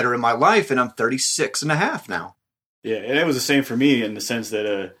been better in my life, and I'm 36 and a half now. Yeah, and it was the same for me in the sense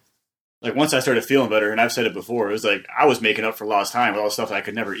that, like, once I started feeling better, and I've said it before, it was like I was making up for lost time with all the stuff that I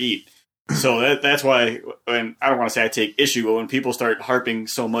could never eat. So that's why, and I don't want to say I take issue, but when people start harping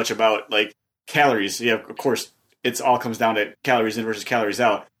so much about, like, calories, yeah, of course, it all comes down to calories in versus calories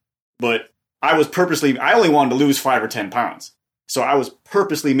out. But I only wanted to lose 5 or 10 pounds. So I was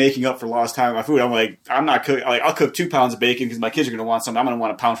purposely making up for lost time with my food. I'm like, I'm not cooking. Like, I'll cook 2 pounds of bacon because my kids are going to want something. I'm going to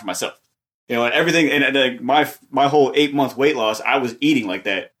want a pound for myself. And everything. And my whole 8-month weight loss, I was eating like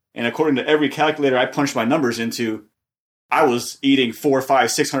that. And according to every calculator I punched my numbers into, I was eating 400, 500,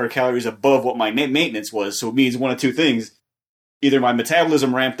 600 calories above what my maintenance was. So it means one of two things. Either my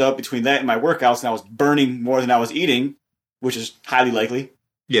metabolism ramped up between that and my workouts, and I was burning more than I was eating, which is highly likely.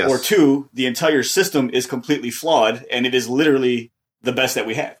 Yes. Or 2, the entire system is completely flawed, and it is literally the best that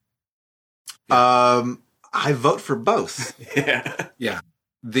we have. I vote for both. Yeah. Yeah.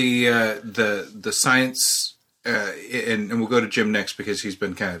 The science, and we'll go to Jim next because he's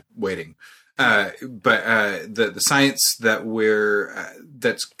been kind of waiting. But the science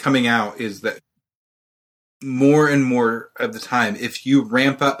that's coming out is that more and more of the time, if you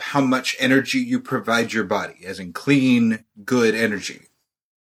ramp up how much energy you provide your body, as in clean, good energy,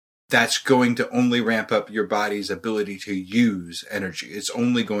 that's going to only ramp up your body's ability to use energy. It's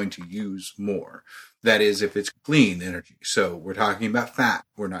only going to use more. That is, if it's clean energy. So we're talking about fat.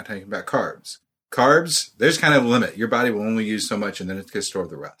 We're not talking about carbs. Carbs, there's kind of a limit. Your body will only use so much, and then it's going to store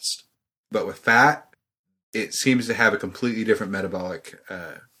the rest. But with fat, it seems to have a completely different metabolic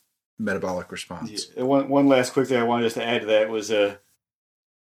response. Yeah. One last quick thing I wanted just to add to that was, I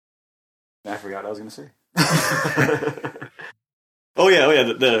forgot what I was going to say. Oh yeah. All right,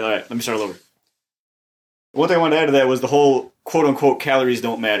 let me start all over. One thing I wanted to add to that was the whole quote unquote calories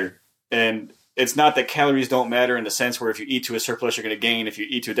don't matter. And it's not that calories don't matter in the sense where if you eat to a surplus, you're going to gain. If you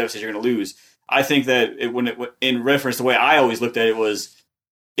eat to a deficit, you're going to lose. I think that in reference to the way I always looked at it was,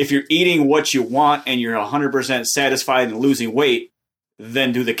 if you're eating what you want and you're 100% satisfied and losing weight,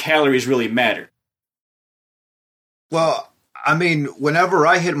 then do the calories really matter? Well, I mean, whenever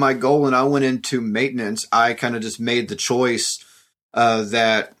I hit my goal and I went into maintenance, I kind of just made the choice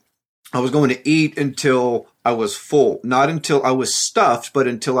that I was going to eat until I was full. Not until I was stuffed, but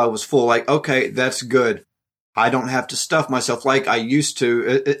until I was full. Like, okay, that's good. I don't have to stuff myself like I used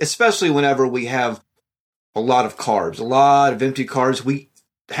to, especially whenever we have a lot of carbs, a lot of empty carbs. We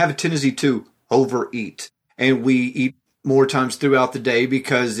have a tendency to overeat, and we eat more times throughout the day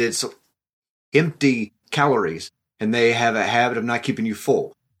because it's empty calories, and they have a habit of not keeping you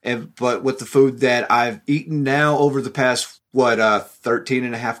full. But with the food that I've eaten now over the past, 13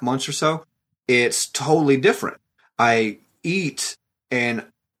 and a half months or so, it's totally different. I eat and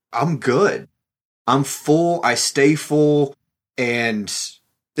I'm good. I'm full. I stay full. And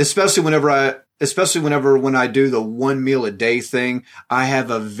especially when I do the 1 meal a day thing, I have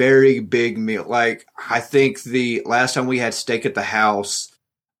a very big meal. Like, I think the last time we had steak at the house,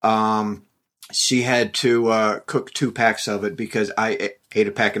 she had to cook 2 packs of it because I ate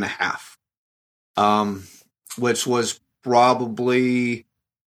a pack and a half, which was probably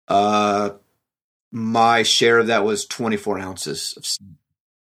my share of that was 24 ounces.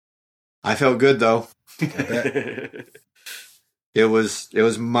 I felt good, though. It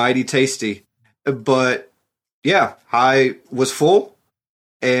was mighty tasty. But, yeah, I was full,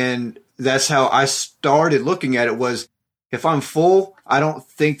 and that's how I started looking at it was, if I'm full, I don't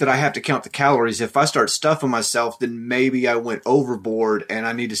think that I have to count the calories. If I start stuffing myself, then maybe I went overboard and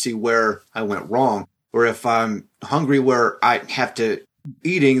I need to see where I went wrong. Or if I'm hungry where I have to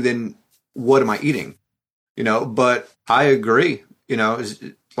eating, then what am I eating? But I agree, it's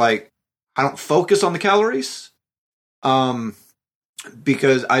like I don't focus on the calories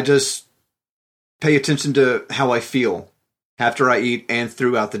because I just pay attention to how I feel after I eat and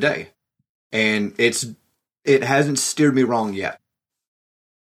throughout the day. And it hasn't steered me wrong yet.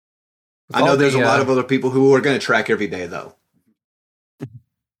 I know there's a lot of other people who are going to track every day, though.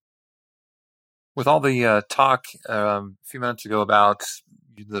 With all the talk a few minutes ago about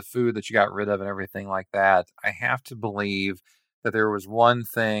the food that you got rid of and everything like that, I have to believe that there was one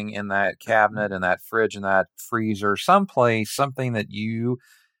thing in that cabinet and that fridge and that freezer, someplace, something that you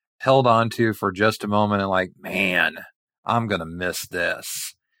held on to for just a moment and like, man, I'm going to miss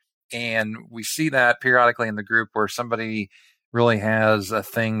this. And we see that periodically in the group where somebody really has a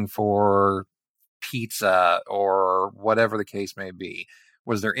thing for pizza or whatever the case may be.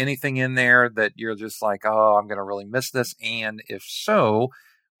 Was there anything in there that you're just like, oh, I'm going to really miss this? And if so,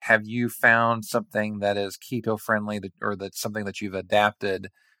 have you found something that is keto friendly or that's something that you've adapted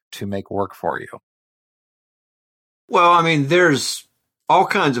to make work for you? Well, I mean, there's all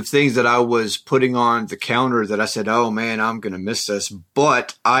kinds of things that I was putting on the counter that I said, oh man, I'm going to miss this.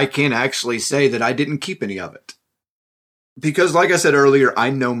 But I can actually say that I didn't keep any of it. Because like I said earlier,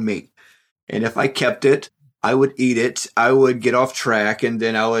 I know me. And if I kept it, I would eat it. I would get off track, and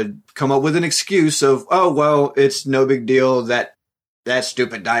then I would come up with an excuse of, oh, well, it's no big deal. That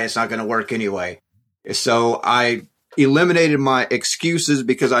stupid diet's not going to work anyway. So I eliminated my excuses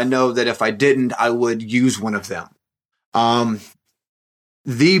because I know that if I didn't, I would use one of them.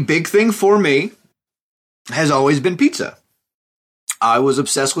 The big thing for me has always been pizza. I was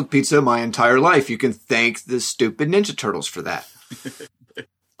obsessed with pizza my entire life. You can thank the stupid Ninja Turtles for that.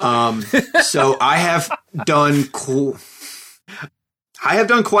 So I have done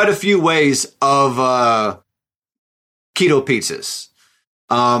quite a few ways of keto pizzas.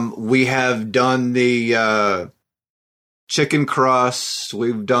 We have done the chicken crust.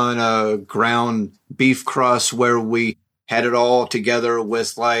 We've done a ground beef crust where we had it all together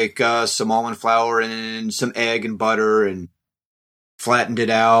with like some almond flour and some egg and butter and flattened it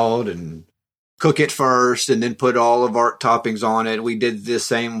out and cook it first and then put all of our toppings on it. We did the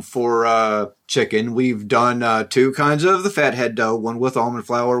same for chicken. We've done 2 kinds of the fathead dough, one with almond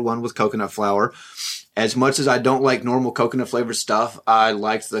flour, one with coconut flour. As much as I don't like normal coconut flavored stuff, I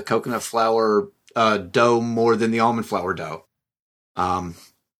liked the coconut flour dough more than the almond flour dough.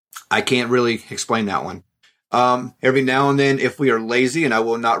 I can't really explain that one. Every now and then, if we are lazy, and I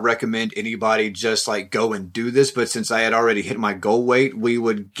will not recommend anybody just like go and do this, but since I had already hit my goal weight, we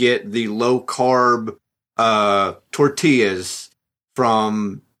would get the low carb, tortillas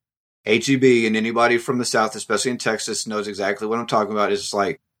from H-E-B, and anybody from the South, especially in Texas, knows exactly what I'm talking about. It's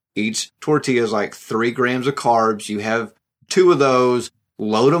like each tortilla is like 3 grams of carbs. You have 2 of those,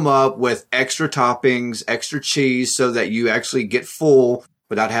 load them up with extra toppings, extra cheese so that you actually get full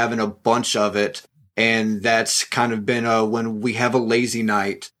without having a bunch of it. And that's kind of been when we have a lazy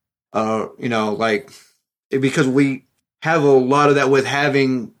night, because we have a lot of that with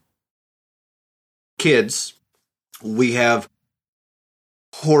having kids. We have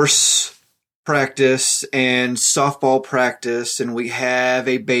horse practice and softball practice, and we have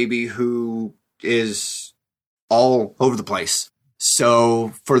a baby who is all over the place.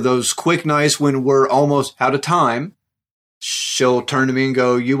 So for those quick nights when we're almost out of time, she'll turn to me and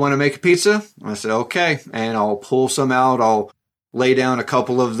go, you want to make a pizza? I said, okay. And I'll pull some out. I'll lay down a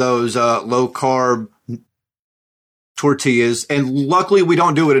couple of those low carb tortillas. And luckily we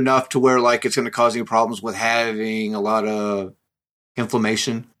don't do it enough to where like it's going to cause any problems with having a lot of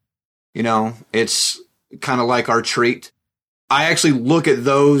inflammation. It's kind of like our treat. I actually look at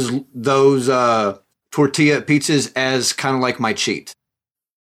those tortilla pizzas as kind of like my cheat.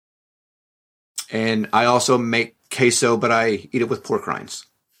 And I also make queso, but I eat it with pork rinds.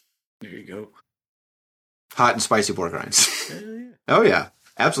 There you go. Hot and spicy pork rinds. Yeah. Oh, yeah.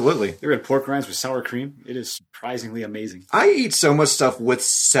 Absolutely. They're at pork rinds with sour cream. It is surprisingly amazing. I eat so much stuff with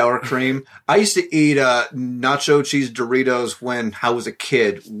sour cream. I used to eat nacho cheese Doritos when I was a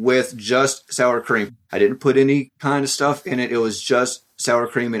kid with just sour cream. I didn't put any kind of stuff in it. It was just sour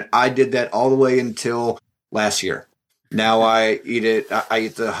cream, and I did that all the way until last year. Now I eat it. I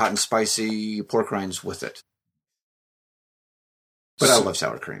eat the hot and spicy pork rinds with it. But I love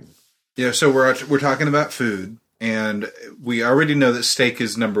sour cream. Yeah, so we're talking about food, and we already know that steak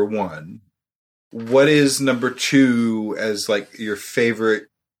is number one. What is number two as like your favorite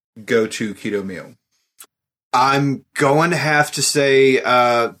go-to keto meal? I'm going to have to say,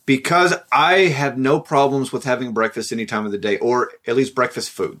 because I have no problems with having breakfast any time of the day, or at least breakfast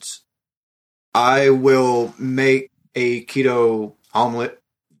foods, I will make a keto omelet.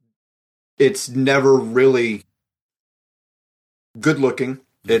 It's never really good looking.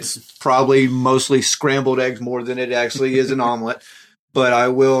 It's probably mostly scrambled eggs more than it actually is an omelet. But I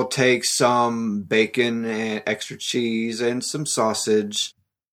will take some bacon and extra cheese and some sausage.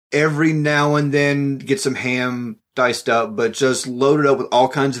 Every now and then get some ham diced up, but just load it up with all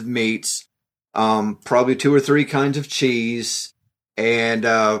kinds of meats. Probably 2 or 3 kinds of cheese. And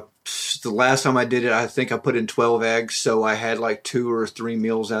the last time I did it, I think I put in 12 eggs. So I had like 2 or 3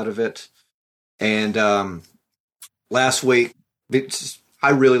 meals out of it. And last week, I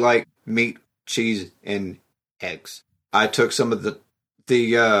really like meat, cheese, and eggs. I took some of the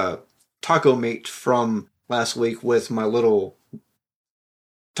taco meat from last week with my little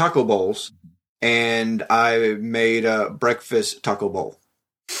taco bowls, and I made a breakfast taco bowl.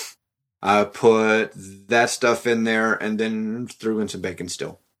 I put that stuff in there and then threw in some bacon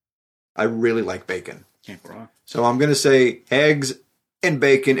still. I really like bacon. Can't go wrong. So I'm going to say eggs and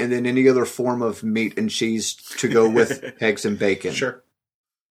bacon, and then any other form of meat and cheese to go with eggs and bacon. Sure.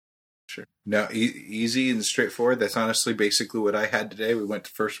 No, easy and straightforward. That's honestly basically what I had today. We went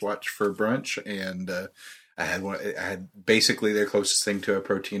to First Watch for brunch, and I had basically their closest thing to a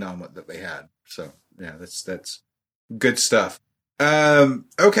protein omelet that they had. So yeah, that's good stuff.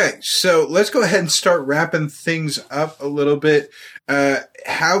 Okay, so let's go ahead and start wrapping things up a little bit.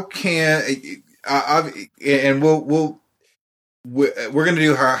 How can we're going to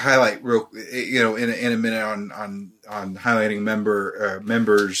do our highlight real, in a minute on highlighting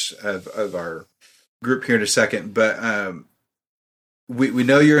members of our group here in a second. But we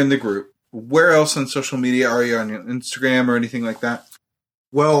know you're in the group. Where else on social media are you? On your Instagram or anything like that?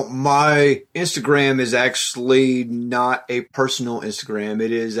 Well, my Instagram is actually not a personal Instagram.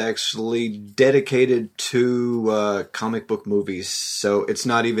 It is actually dedicated to comic book movies. So it's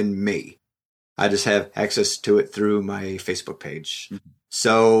not even me. I just have access to it through my Facebook page. Mm-hmm.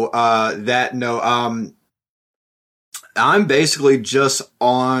 So I'm basically just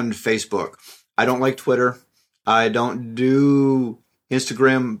on Facebook. I don't like Twitter. I don't do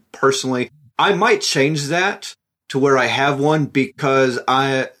Instagram personally. I might change that to where I have one, because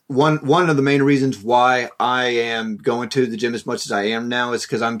one of the main reasons why I am going to the gym as much as I am now is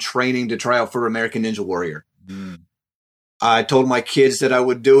because I'm training to try out for American Ninja Warrior. Mm. I told my kids that I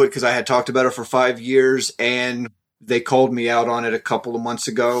would do it because I had talked about it for 5 years, and they called me out on it a couple of months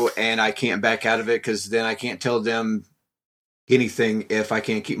ago, and I can't back out of it because then I can't tell them anything if I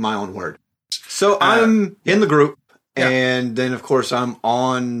can't keep my own word. So I'm in the group, and then, of course, I'm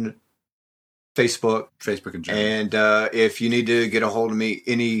on Facebook and general. And if you need to get a hold of me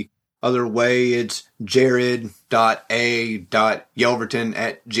any other way, it's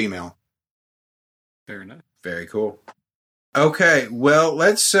jared.a.yelverton@gmail.com. Fair enough. Very cool. Okay, well,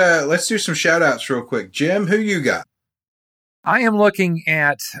 let's do some shout-outs real quick. Jim, who you got? I am looking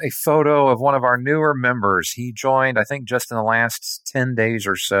at a photo of one of our newer members. He joined, I think, just in the last 10 days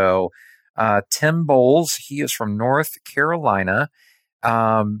or so. Tim Bowles. He is from North Carolina.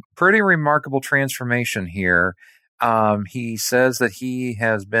 Pretty remarkable transformation here. He says that he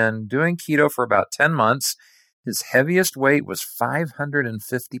has been doing keto for about 10 months. His heaviest weight was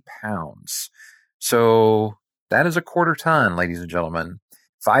 550 pounds. So that is a quarter ton, ladies and gentlemen.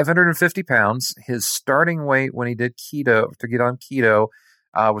 550 pounds. His starting weight when he did keto, to get on keto,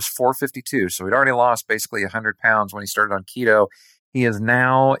 was 452. So he'd already lost basically 100 pounds when he started on keto. He is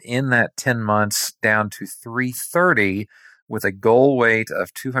now in that 10 months down to 330 with a goal weight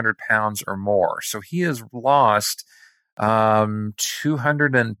of 200 pounds or more. So he has lost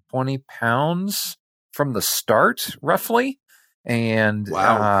 220 pounds from the start, roughly. and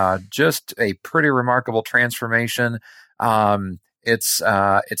Wow. just a pretty remarkable transformation. It's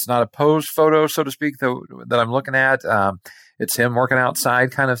not a pose photo, so to speak, though, that I'm looking at. It's him working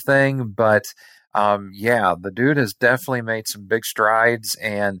outside kind of thing. But the dude has definitely made some big strides.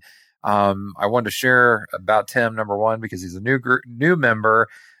 And I wanted to share about Tim, number one, because he's a new member,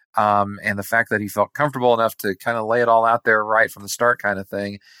 and the fact that he felt comfortable enough to kind of lay it all out there right from the start kind of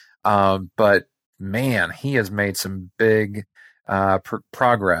thing. But man, he has made some big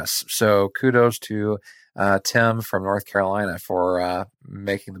progress. So kudos to Tim from North Carolina for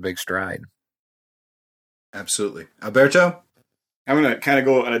making the big stride. Absolutely. Alberto? I'm going to kind of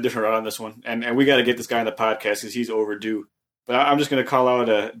go on a different route on this one, and we got to get this guy on the podcast because he's overdue. But I'm just going to call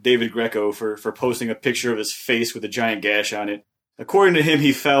out David Greco for posting a picture of his face with a giant gash on it. According to him,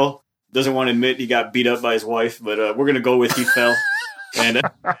 he fell. Doesn't want to admit he got beat up by his wife, but we're going to go with he fell. And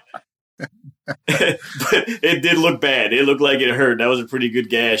but it did look bad. It looked like it hurt. That was a pretty good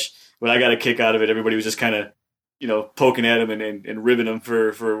gash, but I got a kick out of it. Everybody was just kind of, poking at him and ribbing him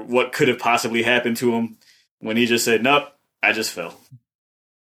for what could have possibly happened to him when he just said, "Nope, I just fell."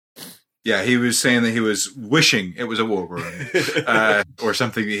 Yeah, he was saying that he was wishing it was a war room or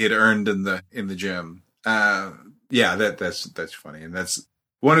something that he had earned in the gym. That's funny, and that's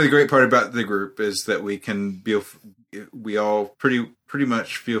one of the great part about the group is that we all pretty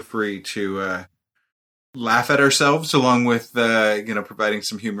much feel free to laugh at ourselves, along with providing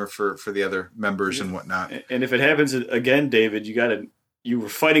some humor for the other members and whatnot. And if it happens again, David, you were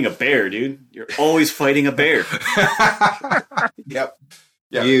fighting a bear, dude. You're always fighting a bear. Yep.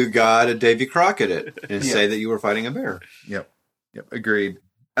 Yeah. You got to Davy Crockett it and say that you were fighting a bear. Yep. Agreed.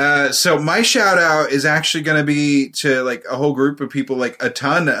 So my shout out is actually going to be to like a whole group of people, like a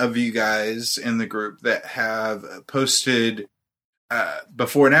ton of you guys in the group that have posted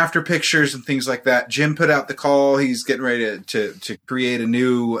before and after pictures and things like that. Jim put out the call. He's getting ready to create a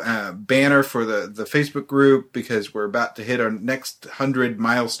new banner for the Facebook group because we're about to hit our next 100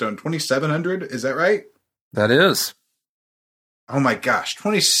 milestone, 2,700. Is that right? That is. Oh my gosh,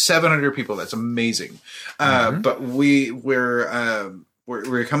 2,700 people. That's amazing. But we're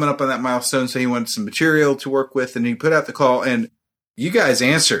coming up on that milestone. So he wanted some material to work with and he put out the call and you guys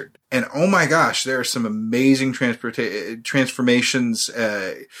answered. And oh my gosh, there are some amazing transformations.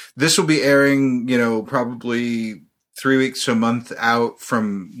 This will be airing, probably 3 weeks to a month out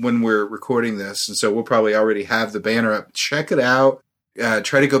from when we're recording this. And so we'll probably already have the banner up. Check it out.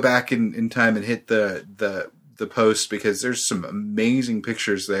 Try to go back in time and hit the post because there's some amazing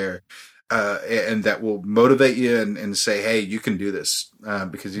pictures there and that will motivate you and say, hey, you can do this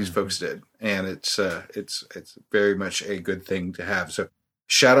because these folks did. And it's very much a good thing to have. So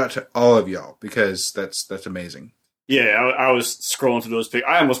shout out to all of y'all because that's amazing. Yeah, I was scrolling through those pictures.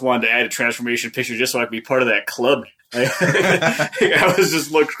 I almost wanted to add a transformation picture just so I could be part of that club. I was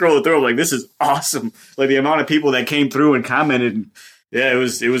just scrolling through. I'm like, this is awesome. Like the amount of people that came through and commented. Yeah, it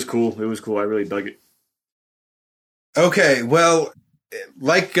was cool. It was cool. I really dug it. Okay, well,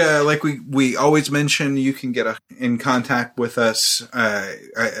 like we always mention, you can get in contact with us,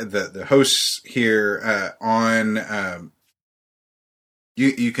 the hosts here on.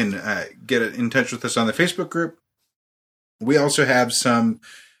 You can get in touch with us on the Facebook group. We also have some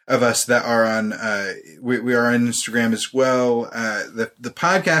of us that are on. We are on Instagram as well. The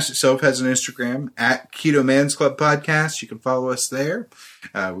podcast itself has an Instagram at Keto Man's Club Podcast. You can follow us there.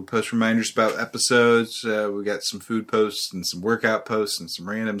 We post reminders about episodes. We got some food posts and some workout posts and some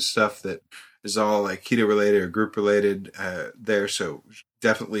random stuff that is all like keto related or group related there. So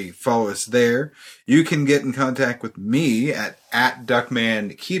definitely follow us there. You can get in contact with me at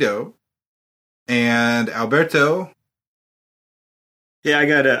DuckmanKeto and Alberto. Yeah, I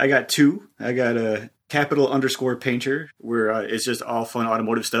got two. I got a capital_painter where it's just all fun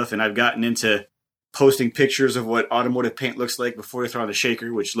automotive stuff, and I've gotten into posting pictures of what automotive paint looks like before you throw on the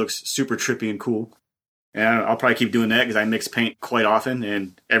shaker, which looks super trippy and cool. And I'll probably keep doing that because I mix paint quite often,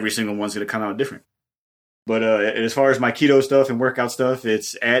 and every single one's going to come out different. But as far as my keto stuff and workout stuff,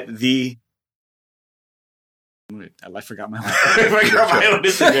 it's at the... I forgot my own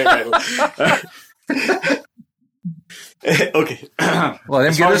Instagram handle. Okay. Well,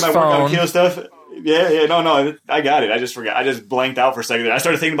 then get his phone. Keto stuff. Yeah, no, I got it. I just forgot. I just blanked out for a second. I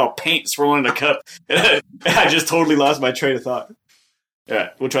started thinking about paint swirling in a cup. And I just totally lost my train of thought. All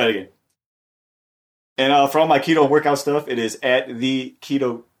right, we'll try it again. And for all my keto and workout stuff, it is at the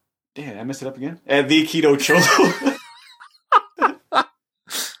keto. Damn, I messed it up again. At the Keto Cholo.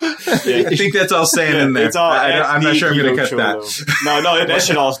 I think that's all staying in there. It's all I'm not sure I'm going to cut Cholo. that. No, that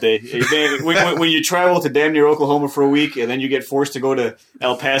should all stay. Man, when you travel to damn near Oklahoma for a week, and then you get forced to go to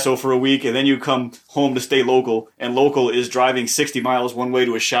El Paso for a week, and then you come home to stay local, and local is driving 60 miles one way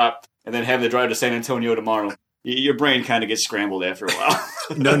to a shop, and then having to drive to San Antonio tomorrow. Your brain kind of gets scrambled after a while.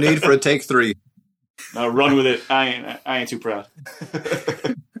 No need for a take 3. Run with it. I ain't too proud.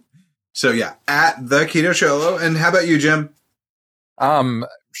 So yeah, at the Keto Cholo. And how about you, Jim?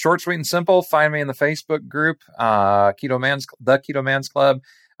 Short, sweet, and simple. Find me in the Facebook group, the Keto Man's Club,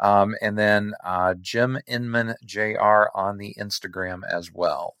 and then Jim Inman Jr. on the Instagram as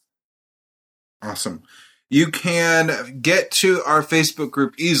well. Awesome. You can get to our Facebook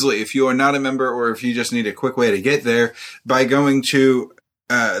group easily if you are not a member or if you just need a quick way to get there by going to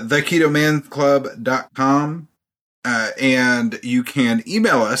theketomanclub.com. And you can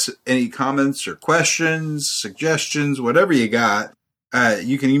email us any comments or questions, suggestions, whatever you got.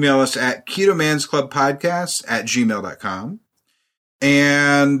 You can email us at ketomansclubpodcast@gmail.com.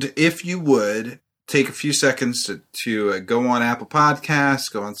 And if you would, take a few seconds to go on Apple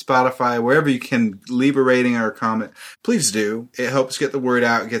Podcasts, go on Spotify, wherever you can leave a rating or a comment, please do. It helps get the word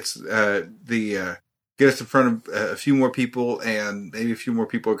out, get us in front of a few more people, and maybe a few more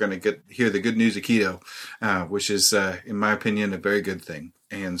people are going to hear the good news of keto, which is, in my opinion, a very good thing.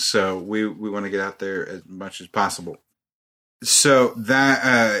 And so we want to get out there as much as possible. So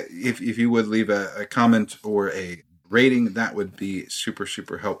that if you would leave a comment or a rating, that would be super,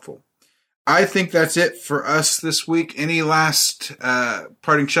 super helpful. I think that's it for us this week. Any last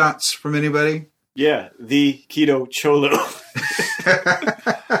parting shots from anybody? Yeah, the Keto Cholo.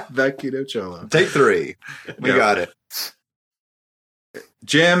 The Keto Cholo. Take 3. We got it.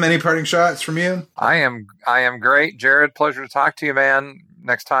 Jim, any parting shots from you? I am great. Jared, pleasure to talk to you, man.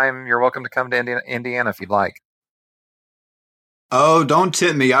 Next time, you're welcome to come to Indiana if you'd like. Oh, don't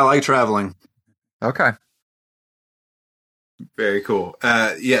tempt me. I like traveling. Okay. Very cool.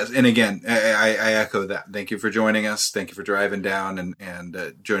 Yes, and again, I echo that. Thank you for joining us. Thank you for driving down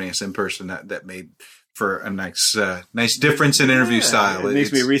and joining us in person. That made for a nice difference in interview style. It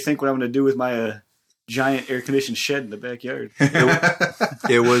makes me rethink what I'm going to do with my giant air-conditioned shed in the backyard.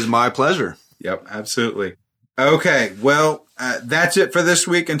 It was my pleasure. Yep, absolutely. Okay, well, that's it for this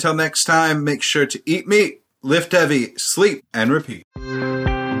week. Until next time, make sure to eat meat, lift heavy, sleep, and repeat.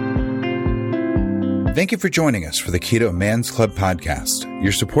 Thank you for joining us for the Keto Man's Club podcast.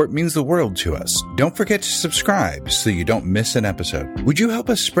 Your support means the world to us. Don't forget to subscribe so you don't miss an episode. Would you help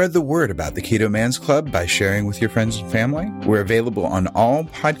us spread the word about the Keto Man's Club by sharing with your friends and family? We're available on all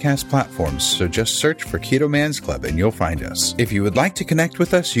podcast platforms, so just search for Keto Man's Club and you'll find us. If you would like to connect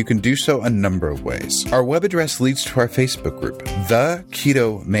with us, you can do so a number of ways. Our web address leads to our Facebook group,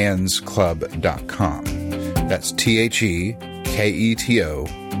 theketomansclub.com. That's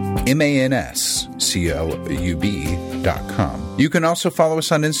TheKetoMansClub.com. You can also follow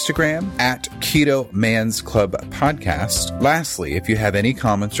us on Instagram at Keto Man's Club Podcast. Lastly, if you have any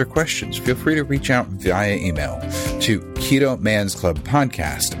comments or questions, feel free to reach out via email to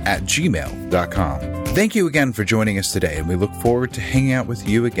ketomansclubpodcast@gmail.com. Thank you again for joining us today, and we look forward to hanging out with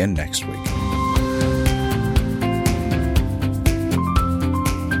you again next week.